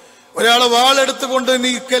 ഒരാളെ വാളെടുത്തുകൊണ്ട്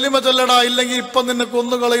നീ കലിമ ചൊല്ലടാ, ഇല്ലെങ്കിൽ ഇപ്പം നിന്നെ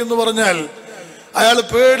കൊന്നുകളയെന്ന് പറഞ്ഞാൽ അയാൾ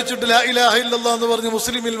പേടിച്ചിട്ട് ലാ ഇലാഹ ഇല്ലല്ലാഹ് എന്ന് പറഞ്ഞ്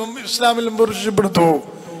ഇസ്ലാമിലും പ്രവേശിപ്പെടുത്തു.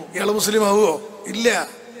 ഇയാൾ മുസ്ലിം ആവുമോ? ഇല്ല.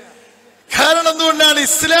 കാരണം എന്തുകൊണ്ടാണ്?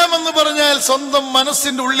 ഇസ്ലാം എന്ന് പറഞ്ഞാൽ സ്വന്തം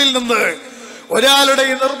മനസ്സിന്റെ ഉള്ളിൽ നിന്ന് ഒരാളുടെ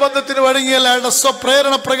ഈ നിർബന്ധത്തിന് വഴങ്ങിയാൽ അയാളുടെ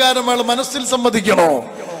സ്വപ്രേരണ പ്രകാരം അയാൾ മനസ്സിൽ സമ്മതിക്കണോ?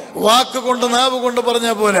 വാക്കുകൊണ്ട് നാവ് കൊണ്ട്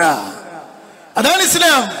പറഞ്ഞാൽ പോരാ. അതാണ്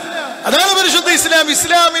ഇസ്ലാം, അതാണ് പരിശുദ്ധ ഇസ്ലാം.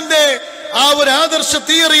 ഇസ്ലാമിന്റെ ആ ഒരു ആദർശ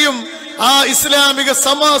തിയറിയും ആ ഇസ്ലാമിക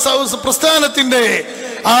പ്രസ്ഥാനത്തിന്റെ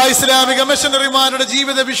ആ ഇസ്ലാമിക മിഷനറിമാരുടെ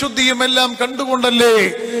ജീവിത വിശുദ്ധിയും എല്ലാം കണ്ടുകൊണ്ടല്ലേ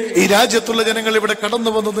ഈ രാജ്യത്തുള്ള ജനങ്ങൾ ഇവിടെ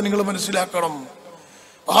കടന്നു വന്നത് നിങ്ങൾ മനസ്സിലാക്കണം.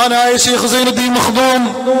 മഹാനായ ശൈഖ് ഹുസൈനുദ്ദീൻ മഖ്ദൂം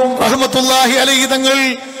റഹ്മത്തുള്ളാഹി അലൈഹി തങ്ങൾ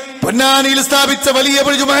പൊന്നാനിയിൽ സ്ഥാപിച്ച വലിയ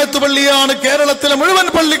ജുമുഅത്ത് പള്ളിയാണ് കേരളത്തിലെ മുഴുവൻ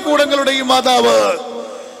പള്ളിക്കൂടങ്ങളുടെയും മാതാവ്.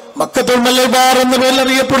 മക്കത്തുൽ മലബാർ എന്ന പേരിൽ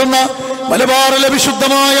അറിയപ്പെടുന്ന, മലബാറിലെ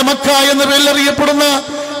വിശുദ്ധമായ മക്ക എന്ന പേരിൽ അറിയപ്പെടുന്ന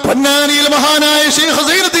പൊന്നാനിയിൽ മഹാനായ ശൈഖ്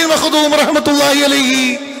ഹുസൈനുദ്ദീൻ മഖ്ദൂം റഹ്മത്തുള്ളാഹി അലൈഹി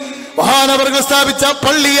മഹാനവർകൾ സ്ഥാപിച്ച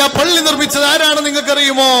പള്ളി, ആ പള്ളി നിർമ്മിച്ചത് ആരാണ്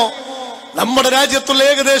നിങ്ങൾക്കറിയുമോ? നമ്മുടെ രാജ്യത്തുള്ള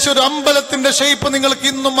ഏകദേശം ഒരു അമ്പലത്തിന്റെ ഷേപ്പ് നിങ്ങൾക്ക്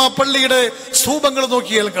ഇന്നും ആ പള്ളിയുടെ സ്തൂപങ്ങൾ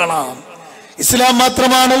നോക്കിയാൽ കാണാം. ഇസ്ലാം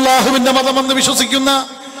മാത്രമാണ് അല്ലാഹുവിന്റെ മതമെന്ന് വിശ്വസിക്കുന്ന,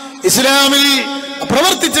 ഇസ്ലാമിൽ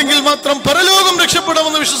പ്രവർത്തിച്ചെങ്കിൽ മാത്രം പരലോകം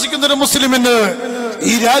രക്ഷപ്പെടുമെന്ന് വിശ്വസിക്കുന്ന ഒരു മുസ്ലിമിന്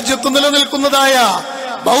ഈ രാജ്യത്ത് നിലനിൽക്കുന്നതായ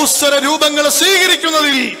ബഹുസ്വര രൂപങ്ങളെ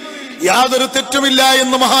സ്വീകരിക്കുന്നതിൽ യാതൊരു തെറ്റുമില്ല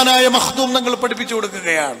എന്ന് മഹാനായ മഖ്ദൂം തങ്ങൾ പഠിപ്പിച്ചു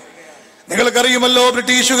കൊടുക്കുകയാണ്. നിങ്ങൾക്കറിയുമല്ലോ,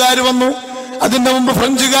 ബ്രിട്ടീഷുകാർ വന്നു, അതിന്റെ മുമ്പ്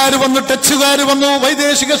ഫ്രഞ്ചുകാർ വന്നു, ഡച്ചുകാർ വന്നു,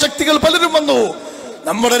 വൈദേശിക ശക്തികൾ പലരും വന്നു.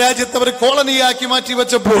 നമ്മുടെ രാജ്യത്ത് അവർ കോളനിയാക്കി മാറ്റി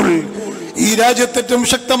വെച്ചപ്പോൾ ഈ രാജ്യത്തേറ്റവും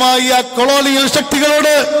ശക്തമായ ആ കൊളോണിയൽ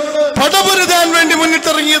ശക്തികളോട് പടപൊരുതാൻ വേണ്ടി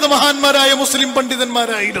മുന്നിട്ടിറങ്ങിയത് മഹാന്മാരായ മുസ്ലിം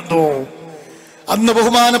പണ്ഡിതന്മാരായിരുന്നു. അന്ന്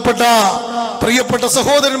ബഹുമാനപ്പെട്ട പ്രിയപ്പെട്ട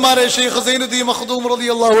സഹോദരന്മാരെ ഷെയ്ഖ് സൈനുദ്ദീൻ മഖ്ദൂം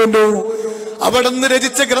റളിയല്ലാഹു അൻഹു അവിടുന്ന്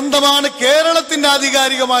രചിച്ച ഗ്രന്ഥമാണ് കേരളത്തിന്റെ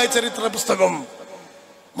ആധികാരികമായ ചരിത്ര പുസ്തകം.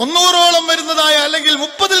 300ഓളം വരുന്നതായ അല്ലെങ്കിൽ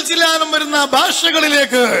 30-ൽ ചില്ലാനം വരുന്ന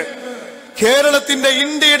ഭാഷകളിലേക്ക് കേരളത്തിന്റെ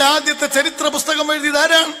ഇന്ത്യയുടെ ആദ്യത്തെ ചരിത്ര പുസ്തകം എഴുതിയത്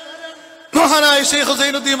ആരാണ്? മഹാനായ ഷെയ്ഖ്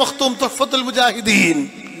സൈനുദ്ദീൻ മഖ്ദൂം തുഹ്ഫത്തുൽ മുജാഹിദീൻ.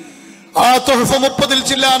 ആ തുഹ്ഫ 30-ൽ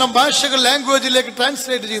ചില്ലാനം ഭാഷകൾ ലാംഗ്വേജിലേക്ക്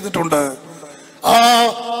ട്രാൻസ്ലേറ്റ് ചെയ്തിട്ടുണ്ട്. ആ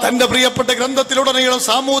തന്റെ പ്രിയപ്പെട്ട ഗ്രന്ഥത്തിലുടനീളം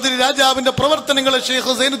സാമൂതിരി രാജാവിന്റെ പ്രവർത്തനങ്ങളെ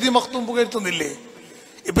ഷെയ്ഖ് സൈനുദ്ദീൻ മഖ്ദൂം പുകഴ്ത്തുന്നില്ലേ?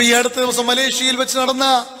 ഇപ്പൊ ഈ അടുത്ത ദിവസം മലേഷ്യയിൽ വെച്ച് നടന്ന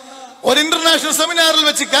ഒരു ഇന്റർനാഷണൽ സെമിനാറിൽ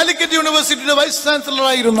വെച്ച് കാലിക്കറ്റ് യൂണിവേഴ്സിറ്റിയുടെ വൈസ് ചാൻസലർ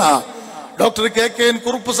ആയിരുന്ന ഡോക്ടർ KKN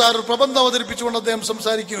കുറുപ്പ് സാർ പ്രബന്ധം അവതരിപ്പിച്ചുകൊണ്ട് അദ്ദേഹം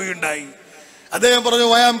സംസാരിക്കുകയുണ്ടായി. അദ്ദേഹം പറഞ്ഞു,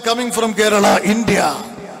 I am coming from Kerala, India.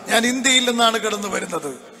 ഞാൻ ഇന്ത്യയിൽ നിന്നാണ് കടന്നു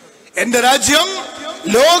വരുന്നത്. എന്റെ രാജ്യം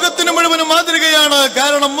ലോകത്തിന് മുഴുവനും മാതൃകയാണ്.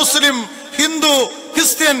 കാരണം മുസ്ലിം, ഹിന്ദു,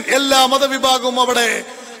 ക്രിസ്ത്യൻ എല്ലാ മതവിഭാഗവും അവിടെ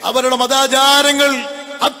അവരുടെ മതാചാരങ്ങൾ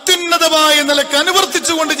അത്യുന്നതമായ നിലക്ക്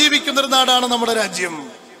അനുവർത്തിച്ചുകൊണ്ട് ജീവിക്കുന്ന ഒരു നാടാണ് നമ്മുടെ രാജ്യം.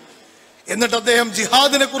 എന്നിട്ട് അദ്ദേഹം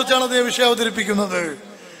ജിഹാദിനെ കുറിച്ചാണ് അദ്ദേഹം വിഷയം അവതരിപ്പിക്കുന്നത്.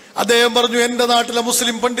 അദ്ദേഹം പറഞ്ഞു, എന്റെ നാട്ടിലെ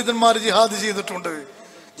മുസ്ലിം പണ്ഡിതന്മാർ ജിഹാദ് ചെയ്തിട്ടുണ്ട്.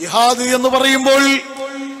 ജിഹാദ് എന്ന് പറയുമ്പോൾ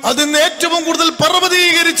അതിന് ഏറ്റവും കൂടുതൽ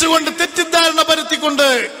പർവ്വതീകരിച്ചുകൊണ്ട് തെറ്റിദ്ധാരണ പരത്തിക്കൊണ്ട്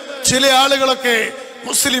ചില ആളുകളൊക്കെ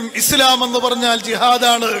മുസ്ലിം ഇസ്ലാം എന്ന് പറഞ്ഞാൽ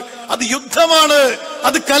ജിഹാദാണ്, അത് യുദ്ധമാണ്,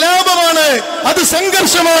 അത് കലാപമാണ്, അത്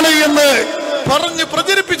സംഘർഷമാണ് എന്ന് പറഞ്ഞ്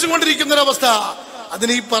പ്രചരിപ്പിച്ചുകൊണ്ടിരിക്കുന്ന ഒരവസ്ഥ.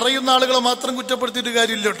 അതിന് ഈ പറയുന്ന ആളുകളെ മാത്രം കുറ്റപ്പെടുത്തിയിട്ട്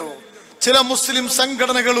കാര്യമില്ല കേട്ടോ. ചില മുസ്ലിം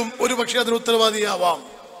സംഘടനകളും ഒരുപക്ഷെ അതിന് ഉത്തരവാദിയാവാം.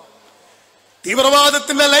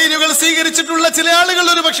 തീവ്രവാദത്തിന്റെ ലൈനുകൾ സ്വീകരിച്ചിട്ടുള്ള ചില ആളുകൾ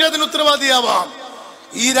ഒരുപക്ഷെ അതിന് ഉത്തരവാദിയാവാം.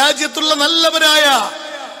 ഈ രാജ്യത്തുള്ള നല്ലവരായ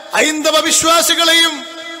ഹൈന്ദവ വിശ്വാസികളെയും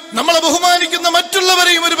നമ്മളെ ബഹുമാനിക്കുന്ന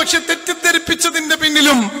മറ്റുള്ളവരെയും ഒരുപക്ഷെ തെറ്റിദ്ധരിപ്പിച്ചതിന്റെ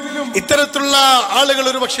പിന്നിലും ഇത്തരത്തിലുള്ള ആളുകൾ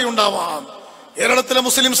ഒരുപക്ഷെ ഉണ്ടാവാം. കേരളത്തിലെ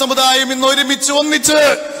മുസ്ലിം സമുദായം ഇന്ന് ഒരുമിച്ച് ഒന്നിച്ച്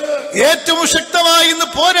ഏറ്റവും ശക്തമായി ഇന്ന്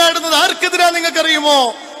പോരാടുന്നത് ആർക്കെതിരാ നിങ്ങൾക്കറിയുമോ?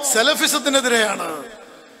 സലഫിസത്തിനെതിരെയാണ്.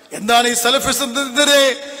 എന്താണ് ഈ സലഫിസത്തിനെതിരെ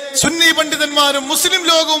സുന്നി പണ്ഡിതന്മാരും മുസ്ലിം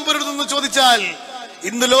ലോകവും പൊരുതുന്നു ചോദിച്ചാൽ,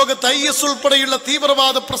 ഇന്ന് ലോകത്ത് IS ഉൾപ്പെടെയുള്ള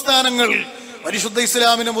തീവ്രവാദ പ്രസ്ഥാനങ്ങൾ പരിശുദ്ധ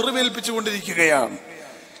ഇസ്ലാമിനെ മുറിവേൽപ്പിച്ചുകൊണ്ടിരിക്കുകയാണ്.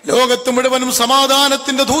 ലോകത്ത് മുഴുവനും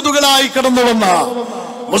സമാധാനത്തിന്റെ ദൂതുകളായി കടന്നു വന്ന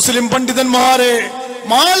മുസ്ലിം പണ്ഡിതന്മാരെ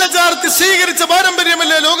മാല ചാർത്തി സ്വീകരിച്ച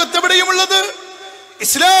പാരമ്പര്യമല്ലേ ലോകത്തെവിടെയുമുള്ളത്?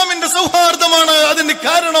 ഇസ്ലാമിന്റെ സൗഹാർദ്ദമാണ് അതിന്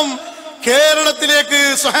കാരണം. കേരളത്തിലേക്ക്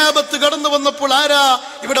സ്വഹാബത്ത് കടന്നു വന്നപ്പോൾ ആരാ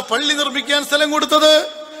ഇവിടെ പള്ളി നിർമ്മിക്കാൻ സ്ഥലം കൊടുത്തത്?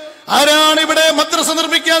 ആരാണ് ഇവിടെ മദ്രസ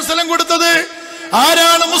നിർമ്മിക്കാൻ സ്ഥലം കൊടുത്തത്?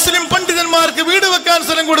 ആരാണ് മുസ്ലിം പണ്ഡിതന്മാർക്ക് വീട് വെക്കാൻ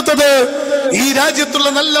സ്ഥലം കൊടുത്തത്? ഈ രാജ്യത്തുള്ള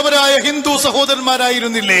നല്ലവരായ ഹിന്ദു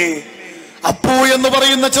സഹോദരന്മാരായിരുന്നില്ലേ? അപ്പു എന്ന്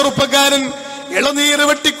പറയുന്ന ചെറുപ്പക്കാരൻ ഇളനീര്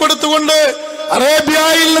വെട്ടിക്കൊടുത്തുകൊണ്ട്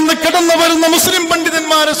അറേബ്യയിൽ നിന്ന് കടന്നു വരുന്ന മുസ്ലിം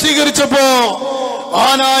പണ്ഡിതന്മാരെ സ്വീകരിച്ചപ്പോ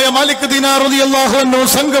ആനായ മാലിക് ദിനാർ റളിയല്ലാഹു അൻഹു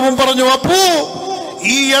സംഘവും പറഞ്ഞു, അപ്പു,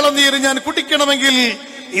 ഈ ഇളനീര് ഞാൻ കുടിക്കണമെങ്കിൽ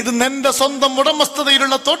ഇത് നിന്റെ സ്വന്തം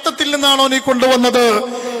ഉടമസ്ഥതയിലുള്ള തോട്ടത്തിൽ നിന്നാണോ നീ കൊണ്ടുവന്നത്?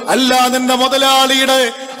 അല്ല, നിന്റെ മുതലാളിയുടെ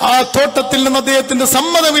ആ തോട്ടത്തിൽ നിന്ന് അദ്ദേഹത്തിന്റെ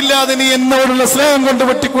സമ്മതമില്ലാതെ നീ എന്നോടുള്ള സ്നേഹം കൊണ്ട്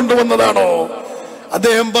വെട്ടിക്കൊണ്ടുവന്നതാണോ?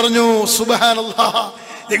 അദ്ദേഹം പറഞ്ഞു, സുബ്ഹാനല്ലാഹ്,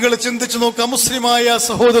 നിങ്ങൾ ചിന്തിച്ചു നോക്കുക. മുസ്ലിമായ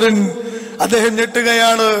സഹോദരൻ അദ്ദേഹം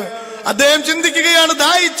ഞെട്ടുകയാണ്. അദ്ദേഹം ചിന്തിക്കുകയാണ്,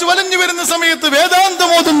 ദാഹിച്ചു വലഞ്ഞു വരുന്ന സമയത്ത്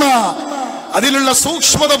വേദാന്തമോതുന്ന അതിലുള്ള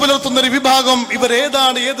സൂക്ഷ്മത പുലർത്തുന്ന ഒരു വിഭാഗം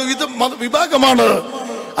ഇവരേതാണ്, ഏത് വിഭാഗമാണ്?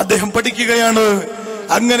 അദ്ദേഹം പഠിക്കുകയാണ്.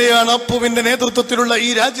 അങ്ങനെയാണ് അപ്പുവിന്റെ നേതൃത്വത്തിലുള്ള ഈ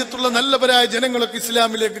രാജ്യത്തുള്ള നല്ലവരായ ജനങ്ങളൊക്കെ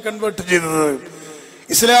ഇസ്ലാമിലേക്ക് കൺവേർട്ട് ചെയ്തത്.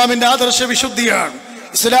 ഇസ്ലാമിന്റെ ആദർശ വിശുദ്ധിയാണ്,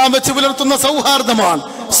 ഇസ്ലാം വെച്ച് പുലർത്തുന്ന സൗഹാർദ്ദമാണ്,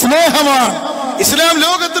 സ്നേഹമാണ്. ഇസ്ലാം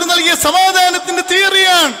ലോകത്തിന് നൽകിയ സമാധാനത്തിന്റെ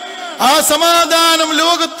തിയറിയാണ്. ആ സമാധാനം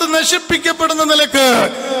ലോകത്ത് നശിപ്പിക്കപ്പെടുന്ന നിലക്ക്,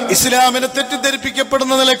 ഇസ്ലാമിനെ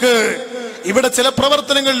തെറ്റിദ്ധരിപ്പിക്കപ്പെടുന്ന നിലക്ക് ഇവിടെ ചില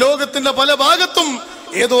പ്രവർത്തനങ്ങൾ ലോകത്തിന്റെ പല ഭാഗത്തും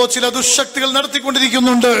ഏതോ ചില ദുശക്തികൾ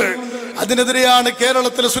നടത്തിക്കൊണ്ടിരിക്കുന്നുണ്ട്. അതിനെതിരെയാണ്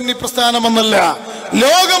കേരളത്തിലെ സുന്നി പ്രസ്ഥാനമെന്നല്ല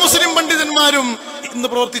ലോക മുസ്ലിം പണ്ഡിതന്മാരും ഇന്ന്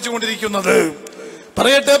പ്രവർത്തിച്ചുകൊണ്ടിരിക്കുന്നത്.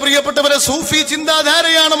 പറയട്ടെ പ്രിയപ്പെട്ടവരെ, സൂഫി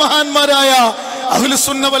ചിന്താധാരയാണ് മഹാന്മാരായ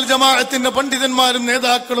അഹ്ലുസുന്ന വൽ ജമാഅത്തിന്റെ പണ്ഡിതന്മാരും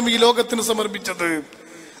നേതാക്കളും ഈ ലോകത്തിന് സമർപ്പിച്ചത്.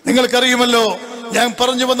 നിങ്ങൾക്കറിയുമല്ലോ, ഞാൻ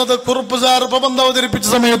പറഞ്ഞു വന്നത് കുറുപ്പ് സാർ പ്രബന്ധം അവതരിപ്പിച്ച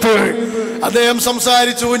സമയത്ത് അദ്ദേഹം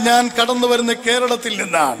സംസാരിച്ചു, ഞാൻ കടന്നു വരുന്ന കേരളത്തിൽ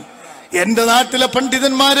നിന്നാണ്. എന്റെ നാട്ടിലെ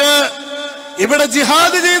പണ്ഡിതന്മാര് ഇവിടെ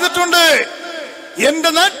ജിഹാദ് ചെയ്തിട്ടുണ്ട്, എന്റെ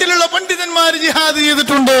നാട്ടിലുള്ള പണ്ഡിതന്മാര് ജിഹാദ്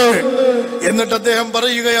ചെയ്തിട്ടുണ്ട്. എന്നിട്ട് അദ്ദേഹം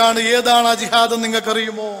പറയുകയാണ്, ഏതാണ് ആ ജിഹാദ്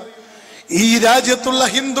നിങ്ങൾക്കറിയുമോ? ഈ രാജ്യത്തുള്ള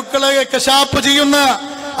ഹിന്ദുക്കളെ കശാപ്പ് ചെയ്യുന്ന,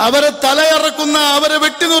 അവരെ തലയറക്കുന്ന, അവരെ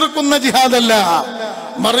വെട്ടിനുറുക്കുന്ന ജിഹാദല്ല,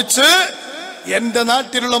 മറിച്ച് എന്റെ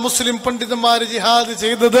നാട്ടിലുള്ള മുസ്ലിം പണ്ഡിതന്മാര് ജിഹാദ്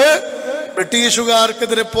ചെയ്തത്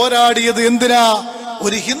ബ്രിട്ടീഷുകാർക്കെതിരെ പോരാടിയത് എന്തിനാ?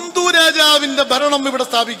 ഒരു ഹിന്ദു രാജാവിന്റെ ഭരണം ഇവിടെ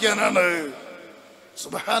സ്ഥാപിക്കാനാണ്.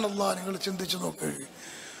 സുബ്ഹാനല്ലാഹ്, നിങ്ങൾ ചിന്തിച്ചു നോക്ക്.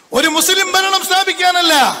 ഒരു മുസ്ലിം ഭരണം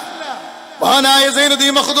സ്ഥാപിക്കാനല്ല. മഹാനായ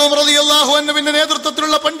സൈനുദ്ദീൻ മഖ്ദൂം റളിയല്ലാഹു അൻഹുവിന്റെ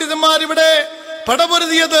നേതൃത്വത്തിലുള്ള പണ്ഡിതന്മാർ ഇവിടെ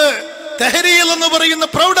പടപൊരുതിയത് തഹരീൽ എന്ന് പറയുന്ന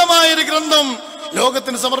പ്രൗഢമായ ഒരു ഗ്രന്ഥം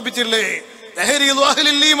ലോകത്തിന് സമർപ്പിച്ചില്ലേ? തഹരീൽ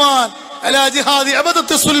അഹ്ലിൽ ഈമാൻ അലാ ജിഹാദി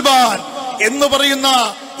അബദത്തി സുൽബാൻ എന്ന് പറയുന്ന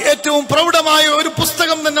ഏറ്റവും പ്രൗഢമായ ഒരു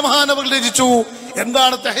പുസ്തകം തന്നെ മഹാനവർ രചിച്ചു.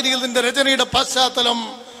 എന്താണ് തഹരീലിന്റെ രചനയുടെ പശ്ചാത്തലം?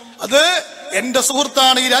 അത് എന്റെ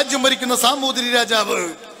സുഹൃത്താണ് ഈ രാജ്യം ഭരിക്കുന്ന സാമൂതിരി രാജാവ്.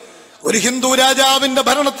 ഒരു ഹിന്ദു രാജാവിന്റെ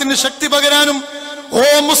ഭരണത്തിന് ശക്തി പകരാനും, ഓ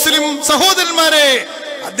മുസ്ലിം സഹോദരന്മാരെ,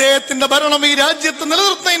 അദ്ദേഹത്തിന്റെ ഭരണം ഈ രാജ്യത്ത്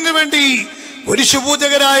നിലനിർത്തുന്നതിന് വേണ്ടി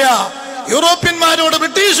കുരിശുപൂജകരായ യൂറോപ്യന്മാരോട്,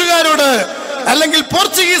 ബ്രിട്ടീഷുകാരോട്, അല്ലെങ്കിൽ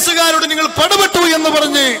പോർച്ചുഗീസുകാരോട് നിങ്ങൾ പടപെട്ടു എന്ന്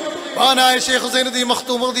പറഞ്ഞ് മഹാനായ ഷെയ്ഖ് സൈനുദ്ദീൻ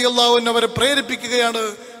മഖ്ദൂം റളിയല്ലാഹു അൻഹു അവരെ പ്രേരിപ്പിക്കുകയാണ്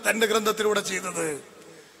തന്റെ ഗ്രന്ഥത്തിലൂടെ ചെയ്തത്.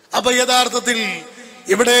 അപ്പൊ യഥാർത്ഥത്തിൽ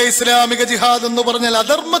ഇവിടെ ഇസ്ലാമിക ജിഹാദ് എന്ന് പറഞ്ഞാൽ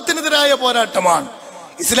അധർമ്മത്തിനെതിരായ പോരാട്ടമാണ്.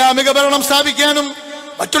 ഇസ്ലാമിക ഭരണം സ്ഥാപിക്കാനും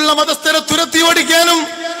മറ്റുള്ള മതസ്ഥരെ തുരത്തി ഓടിക്കാനും,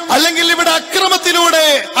 അല്ലെങ്കിൽ ഇവിടെ അക്രമത്തിലൂടെ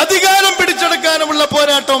അധികാരം പിടിച്ചെടുക്കാനുമുള്ള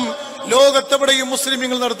പോരാട്ടം ലോകത്തെവിടെയും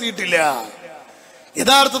മുസ്ലിമീങ്ങൾ നടത്തിയിട്ടില്ല.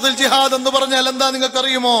 യഥാർത്ഥത്തിൽ ജിഹാദ് എന്ന് പറഞ്ഞാൽ എന്താ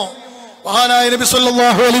നിങ്ങൾക്കറിയുമോ? മഹാനായ നബി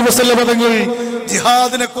സല്ലല്ലാഹു അലൈഹി വസല്ലം തങ്ങൾ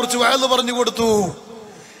ജിഹാദിനെ കുറിച്ച് വഅദ് പറഞ്ഞു കൊടുത്തു.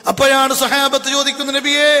 അപ്പോഴാണ് സ്വഹാബത്ത് ചോദിക്കുന്നത്,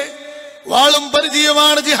 നബിയെ, വാളും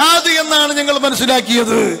പരിചയമാണ് ജിഹാദ് എന്നാണ് ഞങ്ങൾ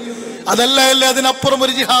മനസ്സിലാക്കിയത്, അതല്ല അതിനപ്പുറം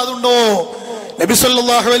ഒരു ജിഹാദ് ഉണ്ടോ? നബി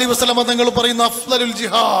സല്ലല്ലാഹു അലൈഹി വസല്ലം തങ്ങൾ പറയുന്ന അഫ്ളലുൽ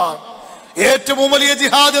ജിഹാദ്, ഏറ്റവും വലിയ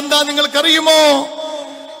ജിഹാദ് എന്താ നിങ്ങൾക്കറിയുമോ?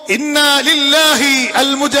 ഇന്നാ ലില്ലാഹി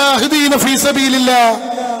അൽ മുജാഹിദീന ഫീ സബീലില്ലാഹ്,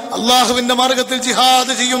 അല്ലാഹുവിന്റെ മാർഗ്ഗത്തിൽ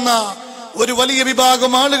ജിഹാദ് ചെയ്യുന്ന ഒരു വലിയ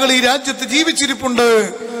വിഭാഗം ആളുകൾ ഈ രാജ്യത്ത് ജീവിച്ചിരിപ്പുണ്ട്.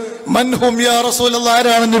 മൻഹും യാ റസൂലല്ലാഹ്,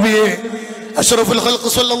 ആരാണ് നബിയെ? അഷ്റഫുൽ ഖൽഖ്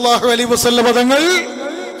സല്ലല്ലാഹു അലൈഹി വസല്ലം തങ്ങൾ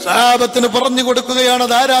സഹാബത്തിന് പറഞ്ഞു കൊടുക്കുകയാണ്.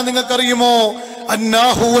 അതാരാ നിങ്ങൾക്കറിയുമോ?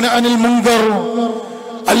 അന്നാഹൂന അനിൽ മുൻകർ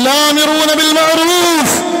അല്ലാമിറൂന ബിൽ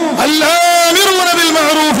മഅറൂഫ് അല്ലാമിറൂന ബിൽ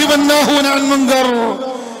മഅറൂഫ് വന്നാഹൂന അനിൽ മുൻകർ.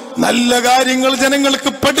 നല്ല കാര്യങ്ങൾ ജനങ്ങൾക്ക്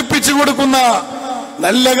പഠിപ്പിച്ചു കൊടുക്കുന്ന,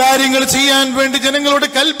 നല്ല കാര്യങ്ങൾ ചെയ്യാൻ വേണ്ടി ജനങ്ങളോട്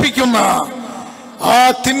കൽപ്പിക്കുന്ന, ആ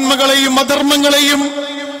തിന്മകളെയും അധർമ്മങ്ങളെയും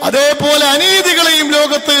അതേപോലെ അനീതികളെയും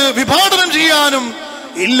ലോകത്ത് വിഭാടനം ചെയ്യാനും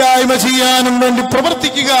ഇല്ലായ്മ ചെയ്യാനും വേണ്ടി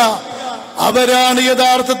പ്രവർത്തിക്കുക, അവരാണ്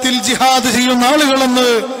യഥാർത്ഥത്തിൽ ജിഹാദ് ചെയ്യുന്ന ആളുകളെന്ന്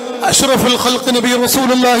അഷ്റഫുൽ ഖൽഖ് നബി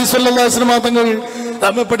റസൂലുള്ളാഹി സ്വല്ലല്ലാഹു അലൈഹി വസല്ലം തങ്ങൾ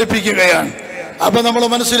നമ്മെ പഠിപ്പിക്കുകയാണ്. അപ്പൊ നമ്മൾ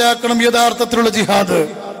മനസ്സിലാക്കണം യഥാർത്ഥത്തിലുള്ള ജിഹാദ്.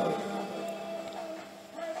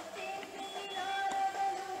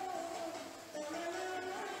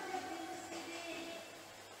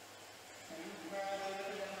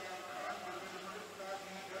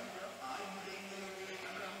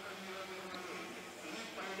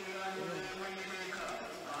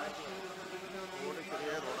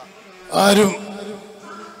 ആരും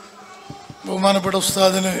ബഹുമാനപ്പെട്ട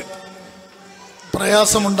ഉസ്താദിന്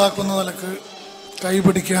പ്രയാസമുണ്ടാക്കുന്ന നിലക്ക്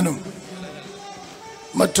കൈപിടിക്കാനും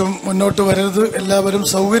മറ്റും മുന്നോട്ട് വരരുത്. എല്ലാവരും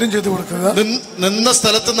സൗകര്യം ചെയ്തു കൊടുക്കുക. നിന്ന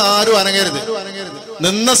സ്ഥലത്ത് നിന്ന് ആരും അനങ്ങരുത്.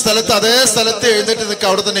 നിന്ന സ്ഥലത്ത് അതേ സ്ഥലത്ത് എഴുന്നേറ്റ് നിൽക്കുക,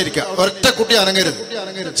 അവിടെ തന്നെ ഇരിക്കുക. ഒറ്റ കുട്ടി അനങ്ങരുത്.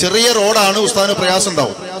 ചെറിയ റോഡാണ്, ഉസ്താദിന് പ്രയാസം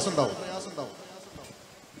ഉണ്ടാവും.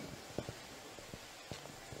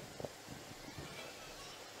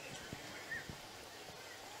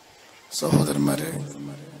 സഹോദരന്മാരെ,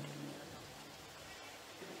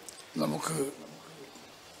 നമുക്ക്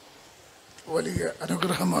വലിയ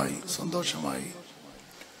അനുഗ്രഹമായി സന്തോഷമായി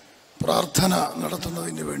പ്രാർത്ഥന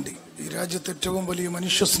നടത്തുന്നതിന് വേണ്ടി ഈ രാജ്യത്തെ ഏറ്റവും വലിയ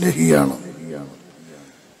മനുഷ്യസ്നേഹിയാണ്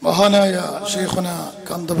മഹാനായ ശൈഖുന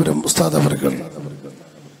കാന്തപുരം ഉസ്താദ് അവർകൾ.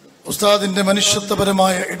 ഉസ്താദിന്റെ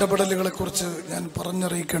മനുഷ്യത്വപരമായ ഇടപെടലുകളെ കുറിച്ച് ഞാൻ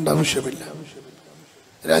പറഞ്ഞറിയിക്കേണ്ട ആവശ്യമില്ല.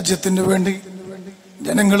 രാജ്യത്തിന് വേണ്ടി,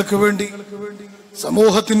 ജനങ്ങൾക്ക് വേണ്ടി,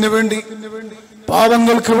 സമൂഹത്തിന് വേണ്ടി,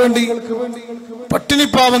 പാവങ്ങൾക്ക് വേണ്ടി, പട്ടിണി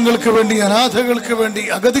പാവങ്ങൾക്ക് വേണ്ടി, അനാഥകൾക്ക് വേണ്ടി,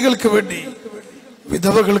 അഗതികൾക്ക് വേണ്ടി,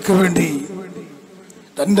 വിധവകൾക്ക് വേണ്ടി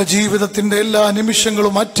തന്റെ ജീവിതത്തിന്റെ എല്ലാ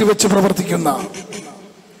നിമിഷങ്ങളും മാറ്റിവെച്ച് പ്രവർത്തിക്കുന്ന,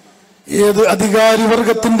 ഏത് അധികാരി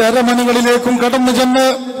വർഗത്തിന്റെ അരമനകളിലേക്കും കടന്നു ചെന്ന്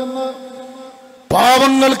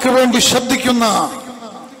പാവങ്ങൾക്ക് വേണ്ടി ശബ്ദിക്കുന്ന,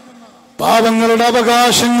 പാവങ്ങളുടെ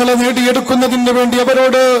അവകാശങ്ങളെ നേടിയെടുക്കുന്നതിന് വേണ്ടി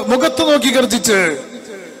അവരോട് മുഖത്ത് നോക്കി ഗർജിച്ച്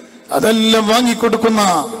അതെല്ലാം വാങ്ങിക്കൊടുക്കുന്ന,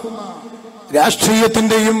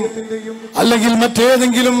 രാഷ്ട്രീയത്തിന്റെയും അല്ലെങ്കിൽ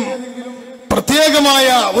മറ്റേതെങ്കിലും പ്രത്യേകമായ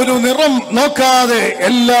ഒരു നിറം നോക്കാതെ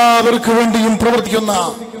എല്ലാവർക്കു വേണ്ടിയും പ്രവർത്തിക്കുന്ന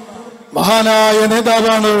മഹാനായ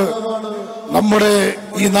നേതാവാണ് നമ്മുടെ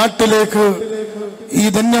ഈ നാട്ടിലേക്ക്, ഈ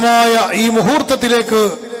ധന്യമായ ഈ മുഹൂർത്തത്തിലേക്ക്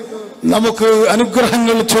നമുക്ക്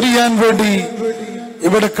അനുഗ്രഹങ്ങൾ ചൊരിയാൻ വേണ്ടി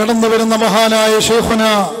ഇവിടെ കടന്നു വരുന്ന മഹാനായ ശൈഖുന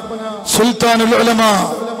സുൽത്താനുൽ ഉലമ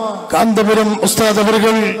കാന്തപുരം ഉസ്താദ്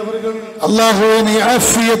അവർകൾ. അല്ലാഹുവേ, നീ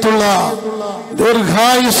ആഫിയത്തുള്ള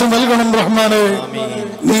ദീർഘായുസ് നൽകണം റഹ്മാനെ.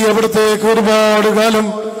 നീ അവിടത്തേക്ക് ഒരുപാട് കാലം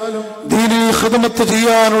ദീനീ ഖിദ്മത്ത്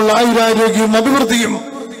ചെയ്യാനുള്ള ആയുരാരോഗ്യവും അഭിവൃദ്ധിയും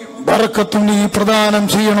ബറക്കത്തും നീ പ്രദാനം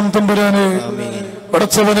ചെയ്യണം തമ്പുരാനെ.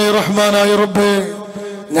 പടച്ചവനെ റഹ്മാനായ റബ്ബേ,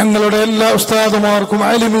 ഞങ്ങളുടെ എല്ലാ ഉസ്താദുമാർക്കും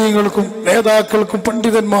ആലിമീങ്ങൾക്കും നേതാക്കൾക്കും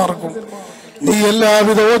പണ്ഡിതന്മാർക്കും നീ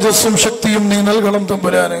എല്ലാവിധ ഓജസ്സും ശക്തിയും നീ നൽകണം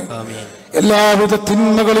തമ്പുരാനെ. എല്ലാവിധ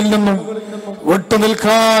തിന്മകളിൽ നിന്നും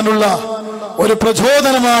വിട്ടുനിൽക്കാനുള്ള ഒരു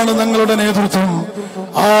പ്രചോദനമാണ് ഞങ്ങളുടെ നേതൃത്വം.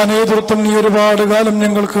 ആ നേതൃത്വം നീ ഒരുപാട് കാലം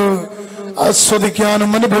ഞങ്ങൾക്ക്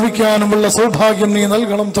ആസ്വദിക്കാനും അനുഭവിക്കാനുമുള്ള സൗഭാഗ്യം നീ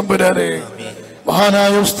നൽകണം തമ്പുരാനെ.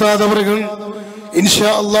 മഹാനായ ഉസ്താദ് അവറുകൾ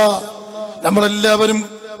ഇൻഷാ അല്ലാഹ് നമ്മളെല്ലാവരും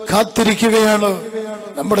കാത്തിരിക്കുകയാണ്.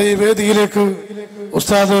 നമ്മുടെ ഈ വേദിയിലേക്ക്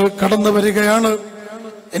ഉസ്താദ് കടന്നു വരികയാണ്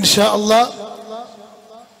ഇൻഷാ അല്ലാഹ്.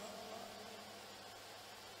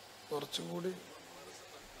 കുറച്ചുകൂടി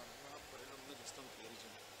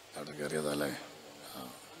അവിടെ കയറിയതല്ലേ,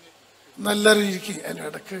 നല്ലൊരു ഇരിക്കും.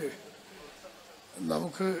 അതിനിടക്ക്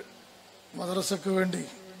നമുക്ക് മദ്രസക്ക് വേണ്ടി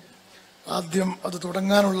ആദ്യം അത്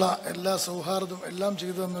തുടങ്ങാനുള്ള എല്ലാ സൗഹാർദ്ദം എല്ലാം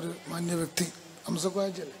ചെയ്തു തന്നൊരു മാന്യ വ്യക്തി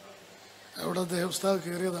ഹംസഖ്വാജല്ലേ, അവിടെ ദേവസ്ഥാവ്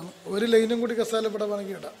കയറിയതാണ്. ഒരു ലൈനും കൂടി കസാലപ്പെടാൻ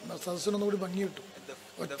വേണമെങ്കിൽ ഇടാം, സദസ്സിനൊന്നും കൂടി ഭംഗി കിട്ടും.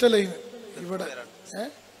 ഒറ്റ ലൈൻ ഇവിടെ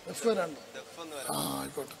എഫ് വരാണ്ട്.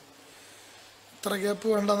 ആയിക്കോട്ടെ, ഇത്ര ഗ്യാപ്പ്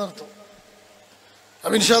വേണ്ടെന്നർത്ഥം.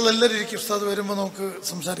 അപ്പം ഇൻഷാ അല്ലാഹ് എല്ലാവരും ഇരിക്കും. ഉസ്താദ് വരുമ്പോൾ നമുക്ക്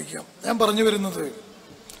സംസാരിക്കാം. ഞാൻ പറഞ്ഞു വരുന്നത്,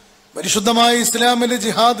 പരിശുദ്ധമായ ഇസ്ലാമിലെ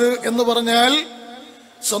ജിഹാദ് എന്ന് പറഞ്ഞാൽ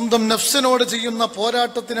സ്വന്തം നഫ്സിനോട് ചെയ്യുന്ന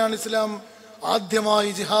പോരാട്ടത്തിനാണ് ഇസ്ലാം ആദ്യമായി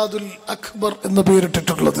ജിഹാദുൽ അക്ബർ എന്ന്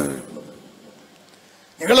പേരിട്ടിട്ടുള്ളത്.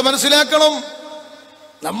 നിങ്ങൾ മനസ്സിലാക്കണം,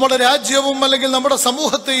 നമ്മുടെ രാജ്യവും അല്ലെങ്കിൽ നമ്മുടെ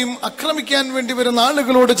സമൂഹത്തെയും ആക്രമിക്കാൻ വേണ്ടി വരുന്ന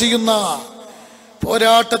ആളുകളോട് ചെയ്യുന്ന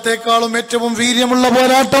പോരാട്ടത്തെക്കാളും ഏറ്റവും വീര്യമുള്ള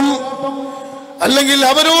പോരാട്ടം, അല്ലെങ്കിൽ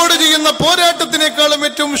അവരോട് ചെയ്യുന്ന പോരാട്ടത്തിനേക്കാളും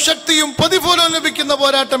ഏറ്റവും ശക്തിയും പ്രതിഫലവും ലഭിക്കുന്ന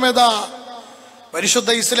പോരാട്ടം ഏതാ?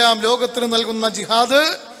 പരിശുദ്ധ ഇസ്ലാം ലോകത്തിന് നൽകുന്ന ജിഹാദ്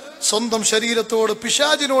സ്വന്തം ശരീരത്തോട്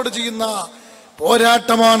പിശാചിനോട് ചെയ്യുന്ന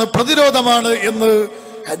പോരാട്ടമാണ്, പ്രതിരോധമാണ് എന്ന്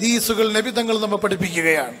ഹദീസുകൾ നബിതങ്ങൾ നമ്മെ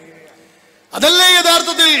പഠിപ്പിക്കുകയാണ്. അതല്ലേ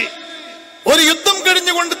യഥാർത്ഥത്തിൽ ഒരു യുദ്ധം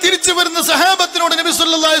കഴിഞ്ഞുകൊണ്ട് തിരിച്ചു വരുന്ന സഹാബത്തിനോട് നബി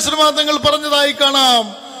സല്ലല്ലാഹു അലൈഹി വസല്ലം തങ്ങൾ പറഞ്ഞതായി കാണാം,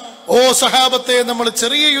 ഓ സഹാബത്തെ, നമ്മൾ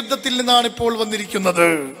ചെറിയ യുദ്ധത്തിൽ നിന്നാണ് ഇപ്പോൾ വന്നിരിക്കുന്നത്,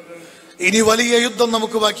 ഇനി വലിയ യുദ്ധം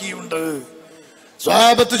നമുക്ക് ബാക്കിയുണ്ട്.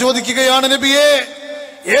 സഹാബത്ത് ചോദിക്കുകയാണ്, നബിയെ,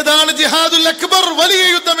 ഏതാണ് ജിഹാദുൽ അക്ബർ, വലിയ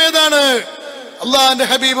യുദ്ധം ഏതാണ്? അള്ളാഹുവിന്റെ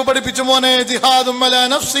ഹബീബ് പഠിപ്പിച്ചു, മോനെ, ജിഹാദും അലാ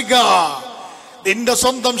നഫ്സിക, നിന്റെ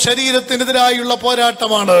സ്വന്തം ശരീരത്തിനെതിരായുള്ള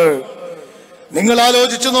പോരാട്ടമാണ്. നിങ്ങൾ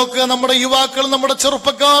ആലോചിച്ചു നോക്കുക, നമ്മുടെ യുവാക്കൾ, നമ്മുടെ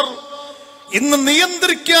ചെറുപ്പക്കാർ ഇന്ന്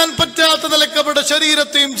നിയന്ത്രിക്കാൻ പറ്റാത്ത നിലക്ക്, അവരുടെ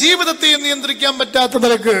ശരീരത്തെയും ജീവിതത്തെയും നിയന്ത്രിക്കാൻ പറ്റാത്ത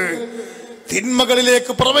നിലക്ക്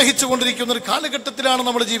തിന്മകളിലേക്ക് പ്രവഹിച്ചു കൊണ്ടിരിക്കുന്ന ഒരു കാലഘട്ടത്തിലാണ്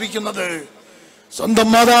നമ്മൾ ജീവിക്കുന്നത്. സ്വന്തം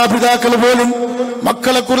മാതാപിതാക്കൾ പോലും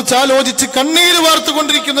മക്കളെ കുറിച്ച് ആലോചിച്ച് കണ്ണീര്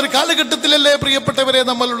വാർത്തുകൊണ്ടിരിക്കുന്ന ഒരു കാലഘട്ടത്തിലല്ലേ പ്രിയപ്പെട്ടവരെ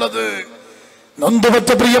നമ്മളുള്ളത്. നൊന്തുപറ്റ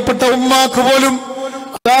പ്രിയപ്പെട്ട ഉമ്മാക്ക് പോലും,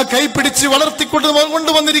 അതാ കൈപ്പിടിച്ച്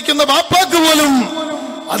വളർത്തിക്കൊണ്ടുവന്നിരിക്കുന്ന ബാപ്പാക്ക് പോലും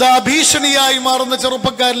അതാ ഭീഷണിയായി മാറുന്ന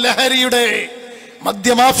ചെറുപ്പക്കാർ ലഹരിയുടെ,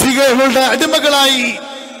 മദ്യമാഫിയകളുടെ അടിമകളായി,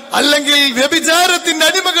 അല്ലെങ്കിൽ വ്യഭിചാരത്തിന്റെ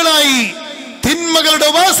അടിമകളായി, തിന്മകളുടെ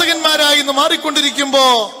ഉപാസകന്മാരായി ഇന്ന് മാറിക്കൊണ്ടിരിക്കുമ്പോ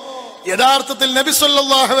യഥാർത്ഥത്തിൽ നബി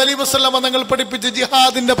സല്ലല്ലാഹു അലൈഹി വസല്ലം തങ്ങൾ പഠിപ്പിച്ച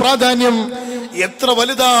ജിഹാദിന്റെ പ്രാധാന്യം എത്ര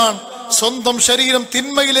വലുതാണ്. സ്വന്തം ശരീരം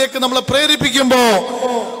തിന്മയിലേക്ക് നമ്മളെ പ്രേരിപ്പിക്കുമ്പോ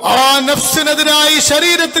ആ നഫ്സിനെതിരായി,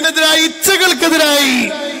 ശരീരത്തിനെതിരായി, ഇച്ഛകൾക്കെതിരായി,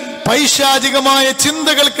 പൈശാചികമായ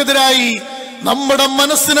ചിന്തകൾക്കെതിരായി നമ്മുടെ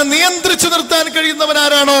മനസ്സിനെ നിയന്ത്രിച്ചു നിർത്താൻ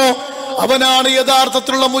കഴിയുന്നവനാരാണോ അവനാണ്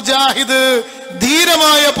യഥാർത്ഥത്തിലുള്ള മുജാഹിദ്,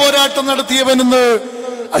 ധീരമായ പോരാട്ടം നടത്തിയവനെന്ന്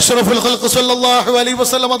അഷ്റഫുൽ ഖൽഖ് സല്ലല്ലാഹു അലൈഹി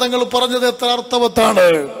വസല്ലം തങ്ങൾ പറഞ്ഞത് എത്ര അർത്ഥവത്താണ്.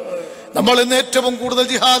 നമ്മൾ ഇന്ന് ഏറ്റവും കൂടുതൽ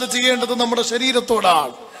ജിഹാദ് ചെയ്യേണ്ടത് നമ്മുടെ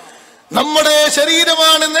ശരീരത്തോടാണ്. നമ്മുടെ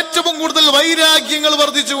ശരീരമാണ് ഇന്ന് ഏറ്റവും കൂടുതൽ വൈരാഗ്യങ്ങൾ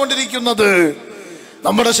വർദ്ധിച്ചു കൊണ്ടിരിക്കുന്നത്.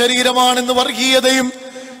 നമ്മുടെ ശരീരമാണ് ഇന്ന് വർഗീയതയും,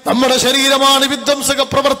 നമ്മുടെ ശരീരമാണ് വിധ്വംസക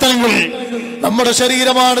പ്രവർത്തനങ്ങൾ, നമ്മുടെ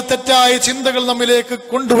ശരീരമാണ് തെറ്റായ ചിന്തകൾ നമ്മിലേക്ക്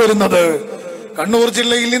കൊണ്ടുവരുന്നത്. കണ്ണൂർ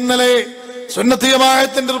ജില്ലയിൽ ഇന്നലെ സുന്നത്ത്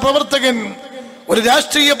ജമാഅത്തിന്റെ ഒരു പ്രവർത്തകൻ, ഒരു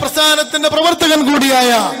രാഷ്ട്രീയ പ്രസ്ഥാനത്തിന്റെ പ്രവർത്തകൻ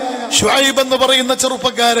കൂടിയായ ഷുഐബ് എന്ന് പറയുന്ന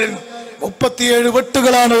ചെറുപ്പക്കാരൻ 37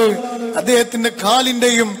 വെട്ടുകളാണ് അദ്ദേഹത്തിന്റെ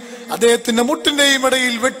കാലിന്റെയും അദ്ദേഹത്തിന്റെ മുട്ടിന്റെയും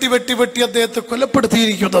ഇടയിൽ വെട്ടി വെട്ടി വെട്ടി അദ്ദേഹത്തെ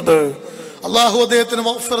കൊലപ്പെടുത്തിയിരിക്കുന്നത്. അള്ളാഹു അദ്ദേഹത്തിന്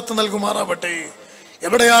മഗ്ഫിറത്ത് നൽകുമാറാവട്ടെ.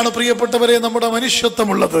 എവിടെയാണ് പ്രിയപ്പെട്ടവരെ നമ്മുടെ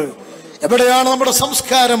മനുഷ്യത്വമുള്ളത്? എവിടെയാണ് നമ്മുടെ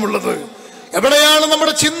സംസ്കാരമുള്ളത്? എവിടെയാണ്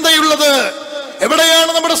നമ്മുടെ ചിന്തയുള്ളത്?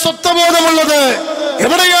 എവിടെയാണ് നമ്മുടെ സ്വത്വബോധമുള്ളത്?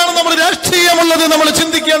 എവിടെയാണ് നമ്മുടെ രാഷ്ട്രീയമുള്ളത്? നമ്മൾ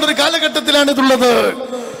ചിന്തിക്കേണ്ട ഒരു കാലഘട്ടത്തിലാണ് ഇതുള്ളത്.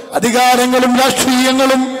 അധികാരങ്ങളും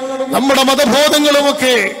രാഷ്ട്രീയങ്ങളും നമ്മുടെ മതബോധങ്ങളും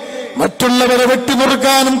ഒക്കെ മറ്റുള്ളവരെ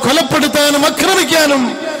വെട്ടിമുറുക്കാനും കൊലപ്പെടുത്താനും ആക്രമിക്കാനും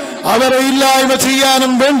അവരെ ഇല്ലായ്മ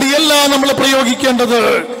ചെയ്യാനും വേണ്ടിയല്ല നമ്മൾ പ്രയോഗിക്കേണ്ടത്.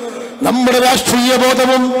 നമ്മുടെ രാഷ്ട്രീയ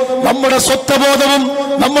ബോധവും നമ്മുടെ സ്വത്വബോധവും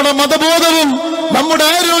നമ്മുടെ മതബോധവും നമ്മുടെ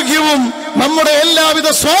ആരോഗ്യവും നമ്മുടെ എല്ലാവിധ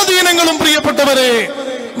സ്വാധീനങ്ങളും പ്രിയപ്പെട്ടവരെ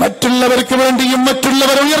മറ്റുള്ളവർക്ക് വേണ്ടിയും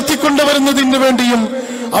മറ്റുള്ളവരെ ഉയർത്തിക്കൊണ്ടുവരുന്നതിന് വേണ്ടിയും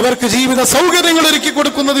അവർക്ക് ജീവിത സൗകര്യങ്ങൾ ഒരുക്കി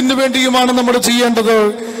കൊടുക്കുന്നതിന് വേണ്ടിയുമാണ് നമ്മൾ ചെയ്യേണ്ടത്.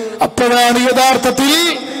 അപ്പോഴാണ് യഥാർത്ഥത്തിൽ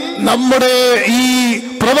നമ്മുടെ ഈ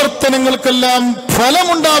പ്രവർത്തനങ്ങൾക്കെല്ലാം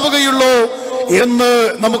ഫലമുണ്ടാവുകയുള്ളൂ എന്ന്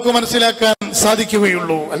നമുക്ക് മനസ്സിലാക്കാൻ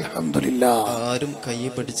സാധിക്കുകയുള്ളൂ. അൽഹംദുലില്ലാഹ്. ആരും കൈ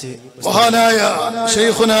പിടിച്ച് മഹാനായ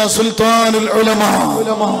ശൈഖുനാ സുൽത്താനുൽ ഉലമാ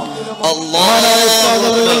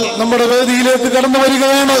നമ്മുടെ വേദിയിലേക്ക് കടന്നു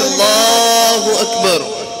വരികയാണ്. അല്ലാഹു അക്ബർ.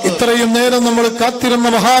 ഇത്രയും നേരം നമ്മൾ കാത്തിരുന്ന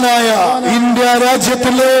മഹാനായ ഇന്ത്യ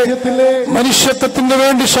രാജ്യത്തിലെ മനുഷ്യത്വത്തിന്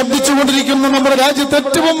വേണ്ടി ശബ്ദിച്ചുകൊണ്ടിരിക്കുന്ന നമ്മുടെ രാജ്യത്തെ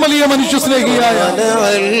ഏറ്റവും വലിയ മനുഷ്യ സ്നേഹിയായ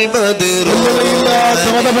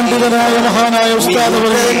മതപണ്ഡിതനായ മഹാനായ ഉസ്താദ്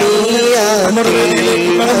നമ്മുടെ വേദിയിലേക്ക്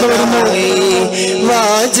കടന്നു വരുന്നു.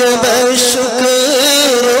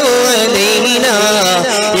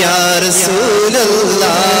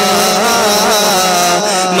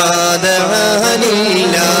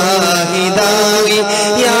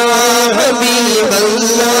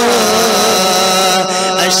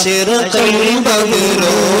 أشرق البدر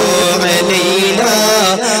علينا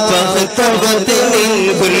فاختفت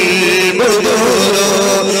منه البدور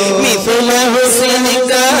مثل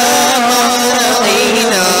حسنك ما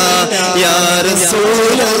رأينا يا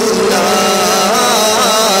رسول الله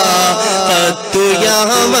قد يا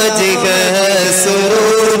وجه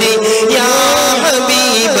السرور يا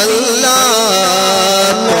حبيب الله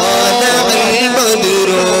طلع البدر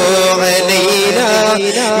علينا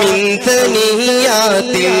من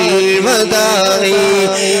ثنيات الوداع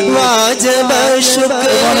واجب الشكر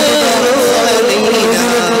علينا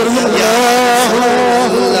يا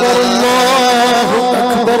الله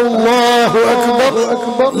أكبر الله أكبر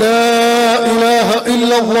لا إله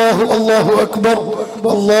إلا الله الله أكبر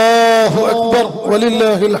الله أكبر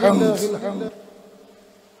ولله الحمد.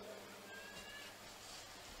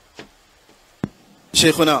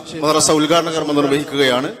 ഷെയ്ഖുന മദ്രസ ഉദ്ഘാടന കർമ്മം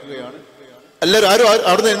നിർവഹിക്കുകയാണ്. എല്ലാവരും ആരും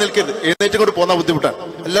അവിടെ നിന്ന് എഴുന്നേൽക്കരുത്. എഴുന്നേറ്റ് കൊണ്ട് പോകാൻ ബുദ്ധിമുട്ടാണ്.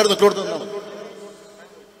 എല്ലാവരും നിൽക്കോടുത്ത് നിന്നാണ്.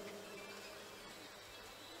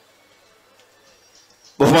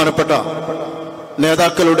 ബഹുമാനപ്പെട്ട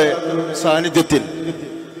നേതാക്കളുടെ സാന്നിധ്യത്തിൽ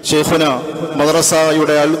ഷെയ്ഖുന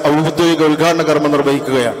മദ്രസയുടെ ഔദ്യോഗിക ഉദ്ഘാടന കർമ്മം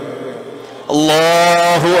നിർവഹിക്കുകയാണ്.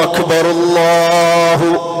 അല്ലാഹു അക്ബർ അല്ലാഹു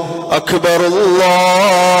അക്ബർ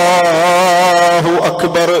അല്ലാഹു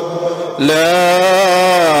അക്ബർ ലാ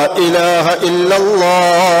ഇലാഹ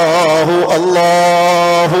ഇല്ലല്ലാഹു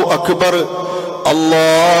അല്ലാഹു അക്ബർ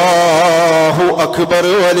അല്ലാഹു അക്ബർ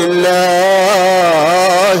വലില്ലാഹിൽ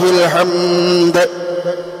ഹംദ്.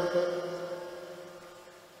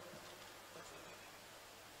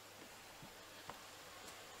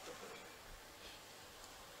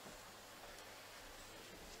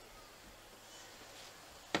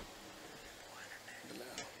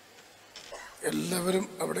 എല്ലാവരും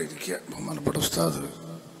അവിടെ ഇരിക്കുക. ബഹുമാനപ്പെട്ട ഉസ്താദ്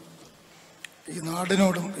ഈ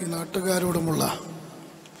നാടിനോടും ഈ നാട്ടുകാരോടുമുള്ള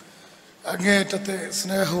അങ്ങേയറ്റത്തെ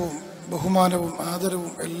സ്നേഹവും ബഹുമാനവും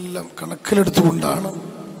ആദരവും എല്ലാം കണക്കിലെടുത്തുകൊണ്ടാണ്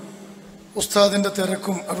ഉസ്താദിൻ്റെ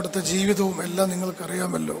തിരക്കും അവിടുത്തെ ജീവിതവും എല്ലാം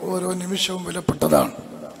നിങ്ങൾക്കറിയാമല്ലോ. ഓരോ നിമിഷവും വിലപ്പെട്ടതാണ്.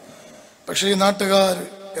 പക്ഷേ ഈ നാട്ടുകാർ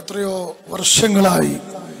എത്രയോ വർഷങ്ങളായി,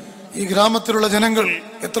 ഈ ഗ്രാമത്തിലുള്ള ജനങ്ങൾ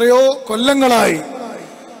എത്രയോ കൊല്ലങ്ങളായി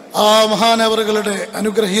ആ മഹാനവറുകളുടെ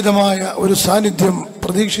അനുഗ്രഹീതമായ ഒരു സാന്നിധ്യം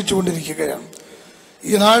പ്രതീക്ഷിച്ചുകൊണ്ടിരിക്കുകയാണ്.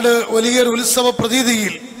 ഈ നാട് വലിയൊരു ഉത്സവ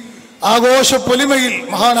പ്രതീതിയിൽ ആഘോഷ പൊലിമയിൽ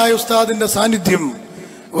മഹാനായ ഉസ്താദിന്റെ സാന്നിധ്യം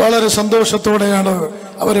വളരെ സന്തോഷത്തോടെയാണ്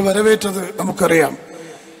അവർ വരവേറ്റത്. നമുക്കറിയാം,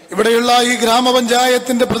 ഇവിടെയുള്ള ഈ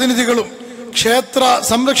ഗ്രാമപഞ്ചായത്തിന്റെ പ്രതിനിധികളും ക്ഷേത്ര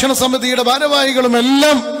സംരക്ഷണ സമിതിയുടെ ഭാരവാഹികളും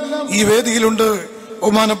എല്ലാം ഈ വേദിയിലുണ്ട്.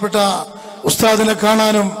 ബഹുമാനപ്പെട്ട ഉസ്താദിനെ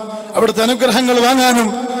കാണാനും അവിടുത്തെ അനുഗ്രഹങ്ങൾ വാങ്ങാനും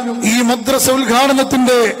ഈ മദ്രസ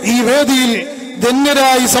ഉദ്ഘാടനത്തിന്റെ ഈ വേദിയിൽ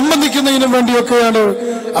ധന്യരായി സംബന്ധിക്കുന്നതിനും വേണ്ടിയൊക്കെയാണ്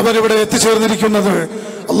അവരിവിടെ എത്തിച്ചേർന്നിരിക്കുന്നത്.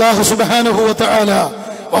 അല്ലാഹു സുബ്ഹാനഹു വ തആല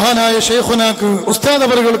മഹാനായ ശൈഖുനാക്ക് ഉസ്താദ്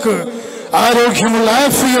അവർക്ക് ആരോഗ്യമുള്ള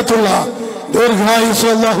ആഫിയത്തുള്ള ദീർഘായുസ്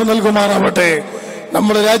അല്ലാഹു നൽകുമാറാവട്ടെ.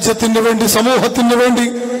 നമ്മുടെ രാജ്യത്തിന് വേണ്ടി, സമൂഹത്തിന് വേണ്ടി,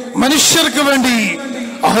 മനുഷ്യർക്ക് വേണ്ടി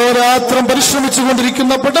അഹോരാത്രം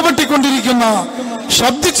പരിശ്രമിച്ചുകൊണ്ടിരിക്കുന്ന, പടപെട്ടിക്കൊണ്ടിരിക്കുന്ന,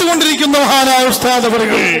 ശബ്ദിച്ചുകൊണ്ടിരിക്കുന്ന മഹാനായ ഉസ്താദ്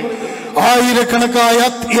അവர்கள் ആയിരക്കണക്കായ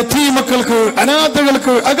യതീമക്കൾക്ക്,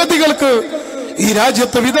 അനാഥകൾക്ക്, അഗതികൾക്ക്, ഈ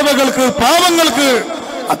രാജ്യത്തെ വിധവകൾക്ക്, പാവങ്ങൾക്ക്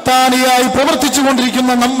അത്താണിയായി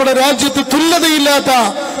പ്രവർത്തിച്ചുകൊണ്ടിരിക്കുന്ന നമ്മുടെ രാജ്യത്ത് തുല്യതയില്ലാത്ത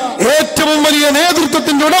ഏറ്റവും വലിയ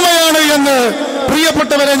നേതൃത്വത്തിന്റെ ഉടമയാണ് എന്ന്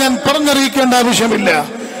പ്രിയപ്പെട്ടവരെ ഞാൻ പറഞ്ഞറിയിക്കേണ്ട ആവശ്യമില്ല.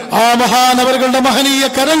 ആ മഹാനവറുകളുടെ മഹനീയ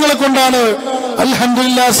കരങ്ങളെ കൊണ്ടാണ്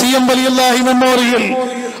അൽഹംദുലില്ലാഹ് CM വലിയുല്ലാഹി മെമ്മോറിയൽ,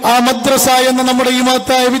 ആ മദ്രസ എന്ന നമ്മുടെ ഈ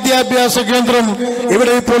മഹത്തായ വിദ്യാഭ്യാസ കേന്ദ്രം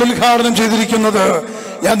ഇവിടെ ഇപ്പോൾ ഉദ്ഘാടനം ചെയ്തിരിക്കുന്നത്.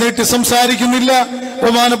 ഞാൻ നീട്ടി സംസാരിക്കുന്നില്ല.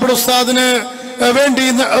 ബഹുമാനപ്പെട്ട ഉസ്താദിന് വേണ്ടി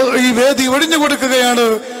ഈ വേദി ഒഴിഞ്ഞു കൊടുക്കുകയാണ്.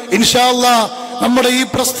 ഇൻഷാ അല്ലാഹ് നമ്മുടെ ഈ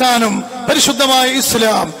പ്രസ്ഥാനം പരിശുദ്ധമായ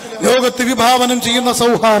ഇസ്ലാം ലോകത്ത് വിഭാവനം ചെയ്യുന്ന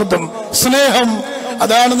സൗഹാർദ്ദം, സ്നേഹം,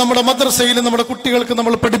 അതാണ് നമ്മുടെ മദ്രസയിൽ നമ്മുടെ കുട്ടികൾക്ക്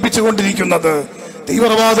നമ്മൾ പഠിപ്പിച്ചുകൊണ്ടിരിക്കുന്നത്.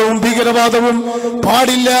 തീവ്രവാദവും ഭീകരവാദവും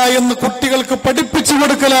പാടില്ല എന്ന് കുട്ടികൾക്ക് പഠിപ്പിച്ചു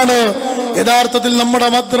കൊടുക്കലാണ് യഥാർത്ഥത്തിൽ നമ്മുടെ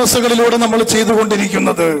മദ്രസകളിലൂടെ നമ്മൾ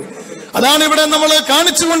ചെയ്തുകൊണ്ടിരിക്കുന്നത്. അതാണ് ഇവിടെ നമ്മൾ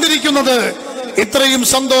കാണിച്ചുകൊണ്ടിരിക്കുന്നത്. ഇത്രയും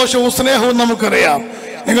സന്തോഷവും സ്നേഹവും നമുക്കറിയാം.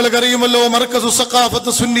 നിങ്ങൾക്കറിയുമല്ലോ, മർക്കസു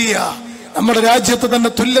സഖാഫത്ത് സുന്നിയ നമ്മുടെ രാജ്യത്ത് തന്നെ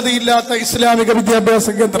തുല്യതയില്ലാത്ത ഇസ്ലാമിക വിദ്യാഭ്യാസ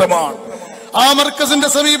കേന്ദ്രമാണ്. ആ മർക്കസിന്റെ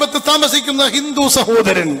സമീപത്ത് താമസിക്കുന്ന ഹിന്ദു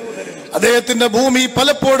സഹോദരൻ, അദ്ദേഹത്തിന്റെ ഭൂമി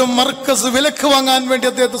പലപ്പോഴും മർക്കസ് വിലക്ക് വാങ്ങാൻ വേണ്ടി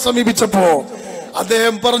അദ്ദേഹത്തെ സമീപിച്ചപ്പോ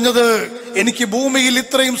അദ്ദേഹം പറഞ്ഞത്, എനിക്ക് ഭൂമിയിൽ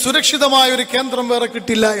ഇത്രയും സുരക്ഷിതമായ ഒരു കേന്ദ്രം വേറെ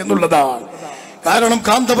കിട്ടില്ല എന്നുള്ളതാണ്. കാരണം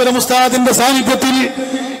കാന്തപുരം ഉസ്താദിന്റെ സാന്നിധ്യത്തിൽ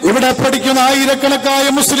ഇവിടെ പഠിക്കുന്ന ആയിരക്കണക്കായ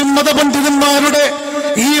മുസ്ലിം മതപണ്ഡിതന്മാരുടെ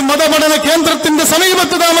ഈ മതപഠന കേന്ദ്രത്തിന്റെ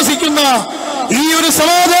സമീപത്ത് താമസിക്കുന്ന ഈ ഒരു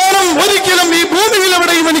സമാധാനം ഒരിക്കലും ഈ ഭൂമിയിൽ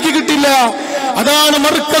എവിടെയും എനിക്ക് കിട്ടില്ല. അതാണ്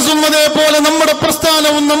മർക്കസും അതേപോലെ നമ്മുടെ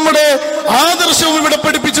പ്രസ്ഥാനവും നമ്മുടെ ആദർശവും ഇവിടെ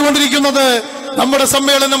പഠിപ്പിച്ചുകൊണ്ടിരിക്കുന്നത്. നമ്മുടെ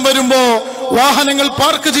സമ്മേളനം വരുമ്പോ വാഹനങ്ങൾ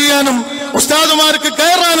പാർക്ക് ചെയ്യാനും ഉസ്താദുമാർക്ക്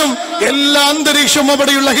കയറാനും എല്ലാ അന്തരീക്ഷവും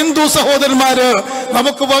അവിടെയുള്ള ഹിന്ദു സഹോദരന്മാര്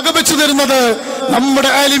നമുക്ക് വകവെച്ചു തരുന്നത് നമ്മുടെ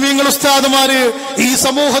ആലിമീങ്ങൾ ഉസ്താദുമാര് ഈ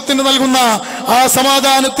സമൂഹത്തിന് നൽകുന്ന ആ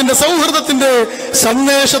സമാധാനത്തിന്റെ, സൗഹൃദത്തിന്റെ,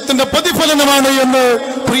 സന്ദേശത്തിന്റെ പ്രതിഫലനമാണ് എന്ന്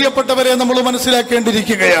പ്രിയപ്പെട്ടവരെ നമ്മൾ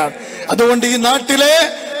മനസ്സിലാക്കേണ്ടിയിരിക്കുകയാണ്. അതുകൊണ്ട് ഈ നാട്ടിലെ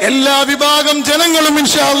എല്ലാ വിഭാഗം ജനങ്ങളും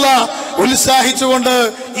ഇൻഷാ അല്ലാഹ് ഉത്സാഹിച്ചുകൊണ്ട്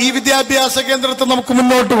ഈ വിദ്യാഭ്യാസ കേന്ദ്രത്തെ നമുക്ക്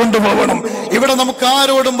മുന്നോട്ട് കൊണ്ടുപോകണം. ഇവിടെ നമുക്ക്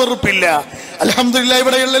ആരോടും വെറുപ്പില്ല. അൽഹംദുലില്ലാഹ്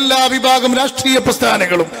ഇവിടെയുള്ള എല്ലാ വിഭാഗം രാഷ്ട്രീയ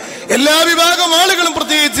പ്രസ്ഥാനങ്ങളും എല്ലാ വിഭാഗം ആളുകളും,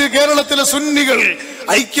 പ്രത്യേകിച്ച് കേരളത്തിലെ സുന്നികൾ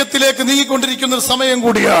ഐക്യത്തിലേക്ക് നീങ്ങിക്കൊണ്ടിരിക്കുന്ന ഒരു സമയം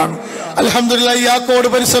കൂടിയാണ്. അൽഹംദുലില്ലാഹ് ഈ ആക്കോട്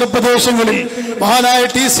പരിസര പ്രദേശങ്ങളിൽ മഹാനായ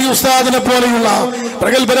TC ഉസ്താദിനെ പോലെയുള്ള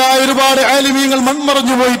പ്രഗത്ഭരായ ഒരുപാട് ആലിമീങ്ങൾ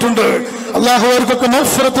മൺമറഞ്ഞു പോയിട്ടുണ്ട്. അള്ളാഹു അവർക്കൊക്കെ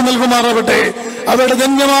മഗ്ഫിറത്ത് നൽകുമാറാവട്ടെ. അവരുടെ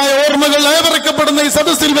ധന്യമായ ഓർമ്മകൾ അയവിറക്കപ്പെടുന്ന ഈ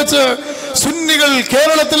സദസ്സിൽ വെച്ച് സുന്നികൾ,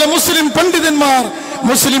 കേരളത്തിലെ മുസ്ലിം പണ്ഡിതന്മാർ,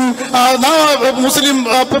 മുസ്ലിം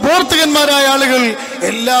പ്രവർത്തകന്മാരായ ആളുകൾ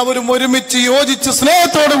എല്ലാവരും ഒരുമിച്ച് യോജിച്ച്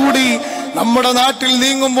സ്നേഹത്തോടുകൂടി നമ്മുടെ നാട്ടിൽ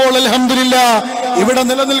നീങ്ങുമ്പോൾ അൽഹംദുലില്ലാഹ് ഇവിടെ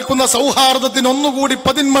നിലനിൽക്കുന്ന സൗഹാർദ്ദത്തിന് ഒന്നുകൂടി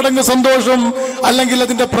 10 മടങ്ങ് സന്തോഷം, അല്ലെങ്കിൽ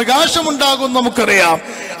അതിന്റെ പ്രകാശം ഉണ്ടാകും നമുക്കറിയാം.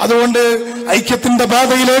 അതുകൊണ്ട് ഐക്യത്തിന്റെ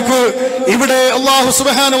പാതയിലേക്ക് ഇവിടെ അല്ലാഹു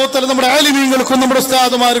സുബ്ഹാനഹു വ തആല നമ്മുടെ ആലിമീങ്ങൾക്കും നമ്മുടെ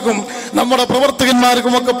ഉസ്താദുമാർക്കും നമ്മുടെ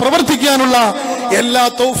പ്രവർത്തകന്മാർക്കും ഒക്കെ പ്രവർത്തിക്കാനുള്ള എല്ലാ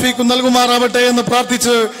തൗഫീഖും നൽകുമാറാവട്ടെ എന്ന്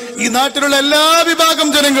പ്രാർത്ഥിച്ച് ഈ നാട്ടിലുള്ള എല്ലാ വിഭാഗം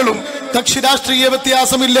ജനങ്ങളും കക്ഷി രാഷ്ട്രീയ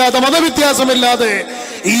വ്യത്യാസമില്ലാതെ, മതവ്യത്യാസമില്ലാതെ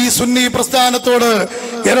ഈ സുന്നി പ്രസ്ഥാനത്തോട്,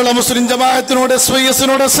 കേരള മുസ്ലിം ജമാഅത്തിനോട്,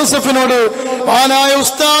 SYS-നോട്, SSF-നോട്, മഹാനായ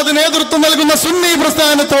ഉസ്താദ് നേതൃത്വം നൽകുന്ന സുന്നി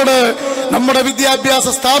പ്രസ്ഥാനത്തോട്, നമ്മുടെ വിദ്യാഭ്യാസ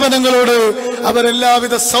സ്ഥാപനങ്ങളോട്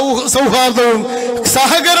അവരെല്ലാവിധ സൗഹാർദ്ദവും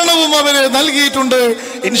സഹകരണവും അവര് നൽകിയിട്ടുണ്ട്.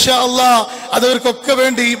 ഇൻഷാ അല്ലാഹ് അതവർക്കൊക്കെ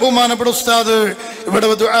വേണ്ടി ബഹുമാനപ്പെട്ട ഉസ്താദ് ഇവിടെ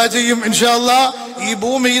ദുആ ചെയ്യും. ഇൻഷാ അല്ലാഹ് ഈ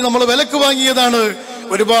ഭൂമി നമ്മൾ വിലക്ക് വാങ്ങിയതാണ്.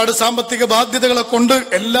 ഒരുപാട് സാമ്പത്തിക ബാധ്യതകളൊക്കെ കൊണ്ട്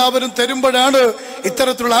എല്ലാവരും തരുമ്പോഴാണ്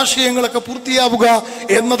ഇത്തരത്തിലുള്ള ആശയങ്ങളൊക്കെ പൂർത്തിയാവുക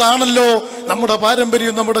എന്നതാണല്ലോ നമ്മുടെ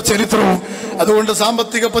പാരമ്പര്യവും നമ്മുടെ ചരിത്രവും. അതുകൊണ്ട്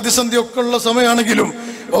സാമ്പത്തിക പ്രതിസന്ധി ഒക്കെ ഉള്ള സമയമാണെങ്കിലും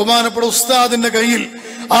ബഹുമാനപ്പെട്ട ഉസ്താദിന്റെ കയ്യിൽ,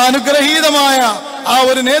 ആ അനുഗ്രഹീതമായ ആ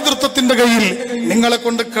ഒരു നേതൃത്വത്തിന്റെ കയ്യിൽ നിങ്ങളെ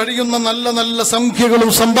കൊണ്ട് കഴിയുന്ന നല്ല നല്ല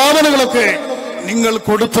സംഖ്യകളും സംഭാവനകളൊക്കെ നിങ്ങൾ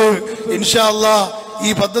കൊടുത്ത് ഇൻഷാ അല്ലാഹ്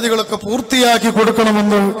ഈ പദ്ധതികളൊക്കെ പൂർത്തിയാക്കി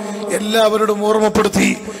കൊടുക്കണമെന്ന് എല്ലാവരോടും ഓർമ്മപ്പെടുത്തി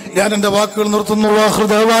ഞാൻ എന്റെ വാക്കുകൾ നിർത്തുന്നു. ആഖിറു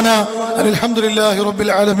ദഅവാനാ അൽഹംദുലില്ലാഹി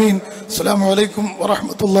റബ്ബിൽ ആലമീൻ. അസ്സലാമു അലൈക്കും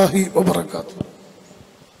വറഹ്മത്തുള്ളാഹി വബറകാതുഹു.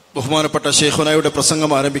 ബഹുമാനപ്പെട്ട ശൈഖുനായുടെ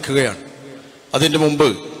പ്രസംഗം ആരംഭിക്കുകയാണ്. അതിന്റെ മുമ്പ്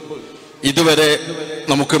ഇതുവരെ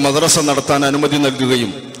നമുക്ക് മദ്രസ നടത്താൻ അനുമതി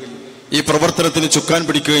നൽകുകയും ഈ പ്രവർത്തനത്തിന് ചുക്കാൻ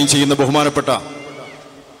പിടിക്കുകയും ചെയ്യുന്ന ബഹുമാനപ്പെട്ട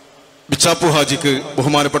ബിച്ചാപ്പു ഹാജിക്ക്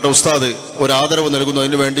ബഹുമാനപ്പെട്ട ഉസ്താദ് ഒരു ആദരവ്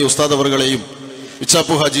നൽകുന്നതിന് വേണ്ടി ഉസ്താദ് അവറുകളെയും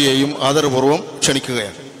ബിച്ചാപ്പു ഹാജിയെയും ആദരപൂർവ്വം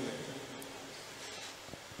ക്ഷണിക്കുകയാണ്.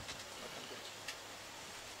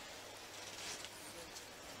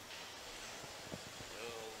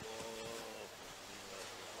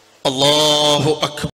 അല്ലാഹു അക്ബർ.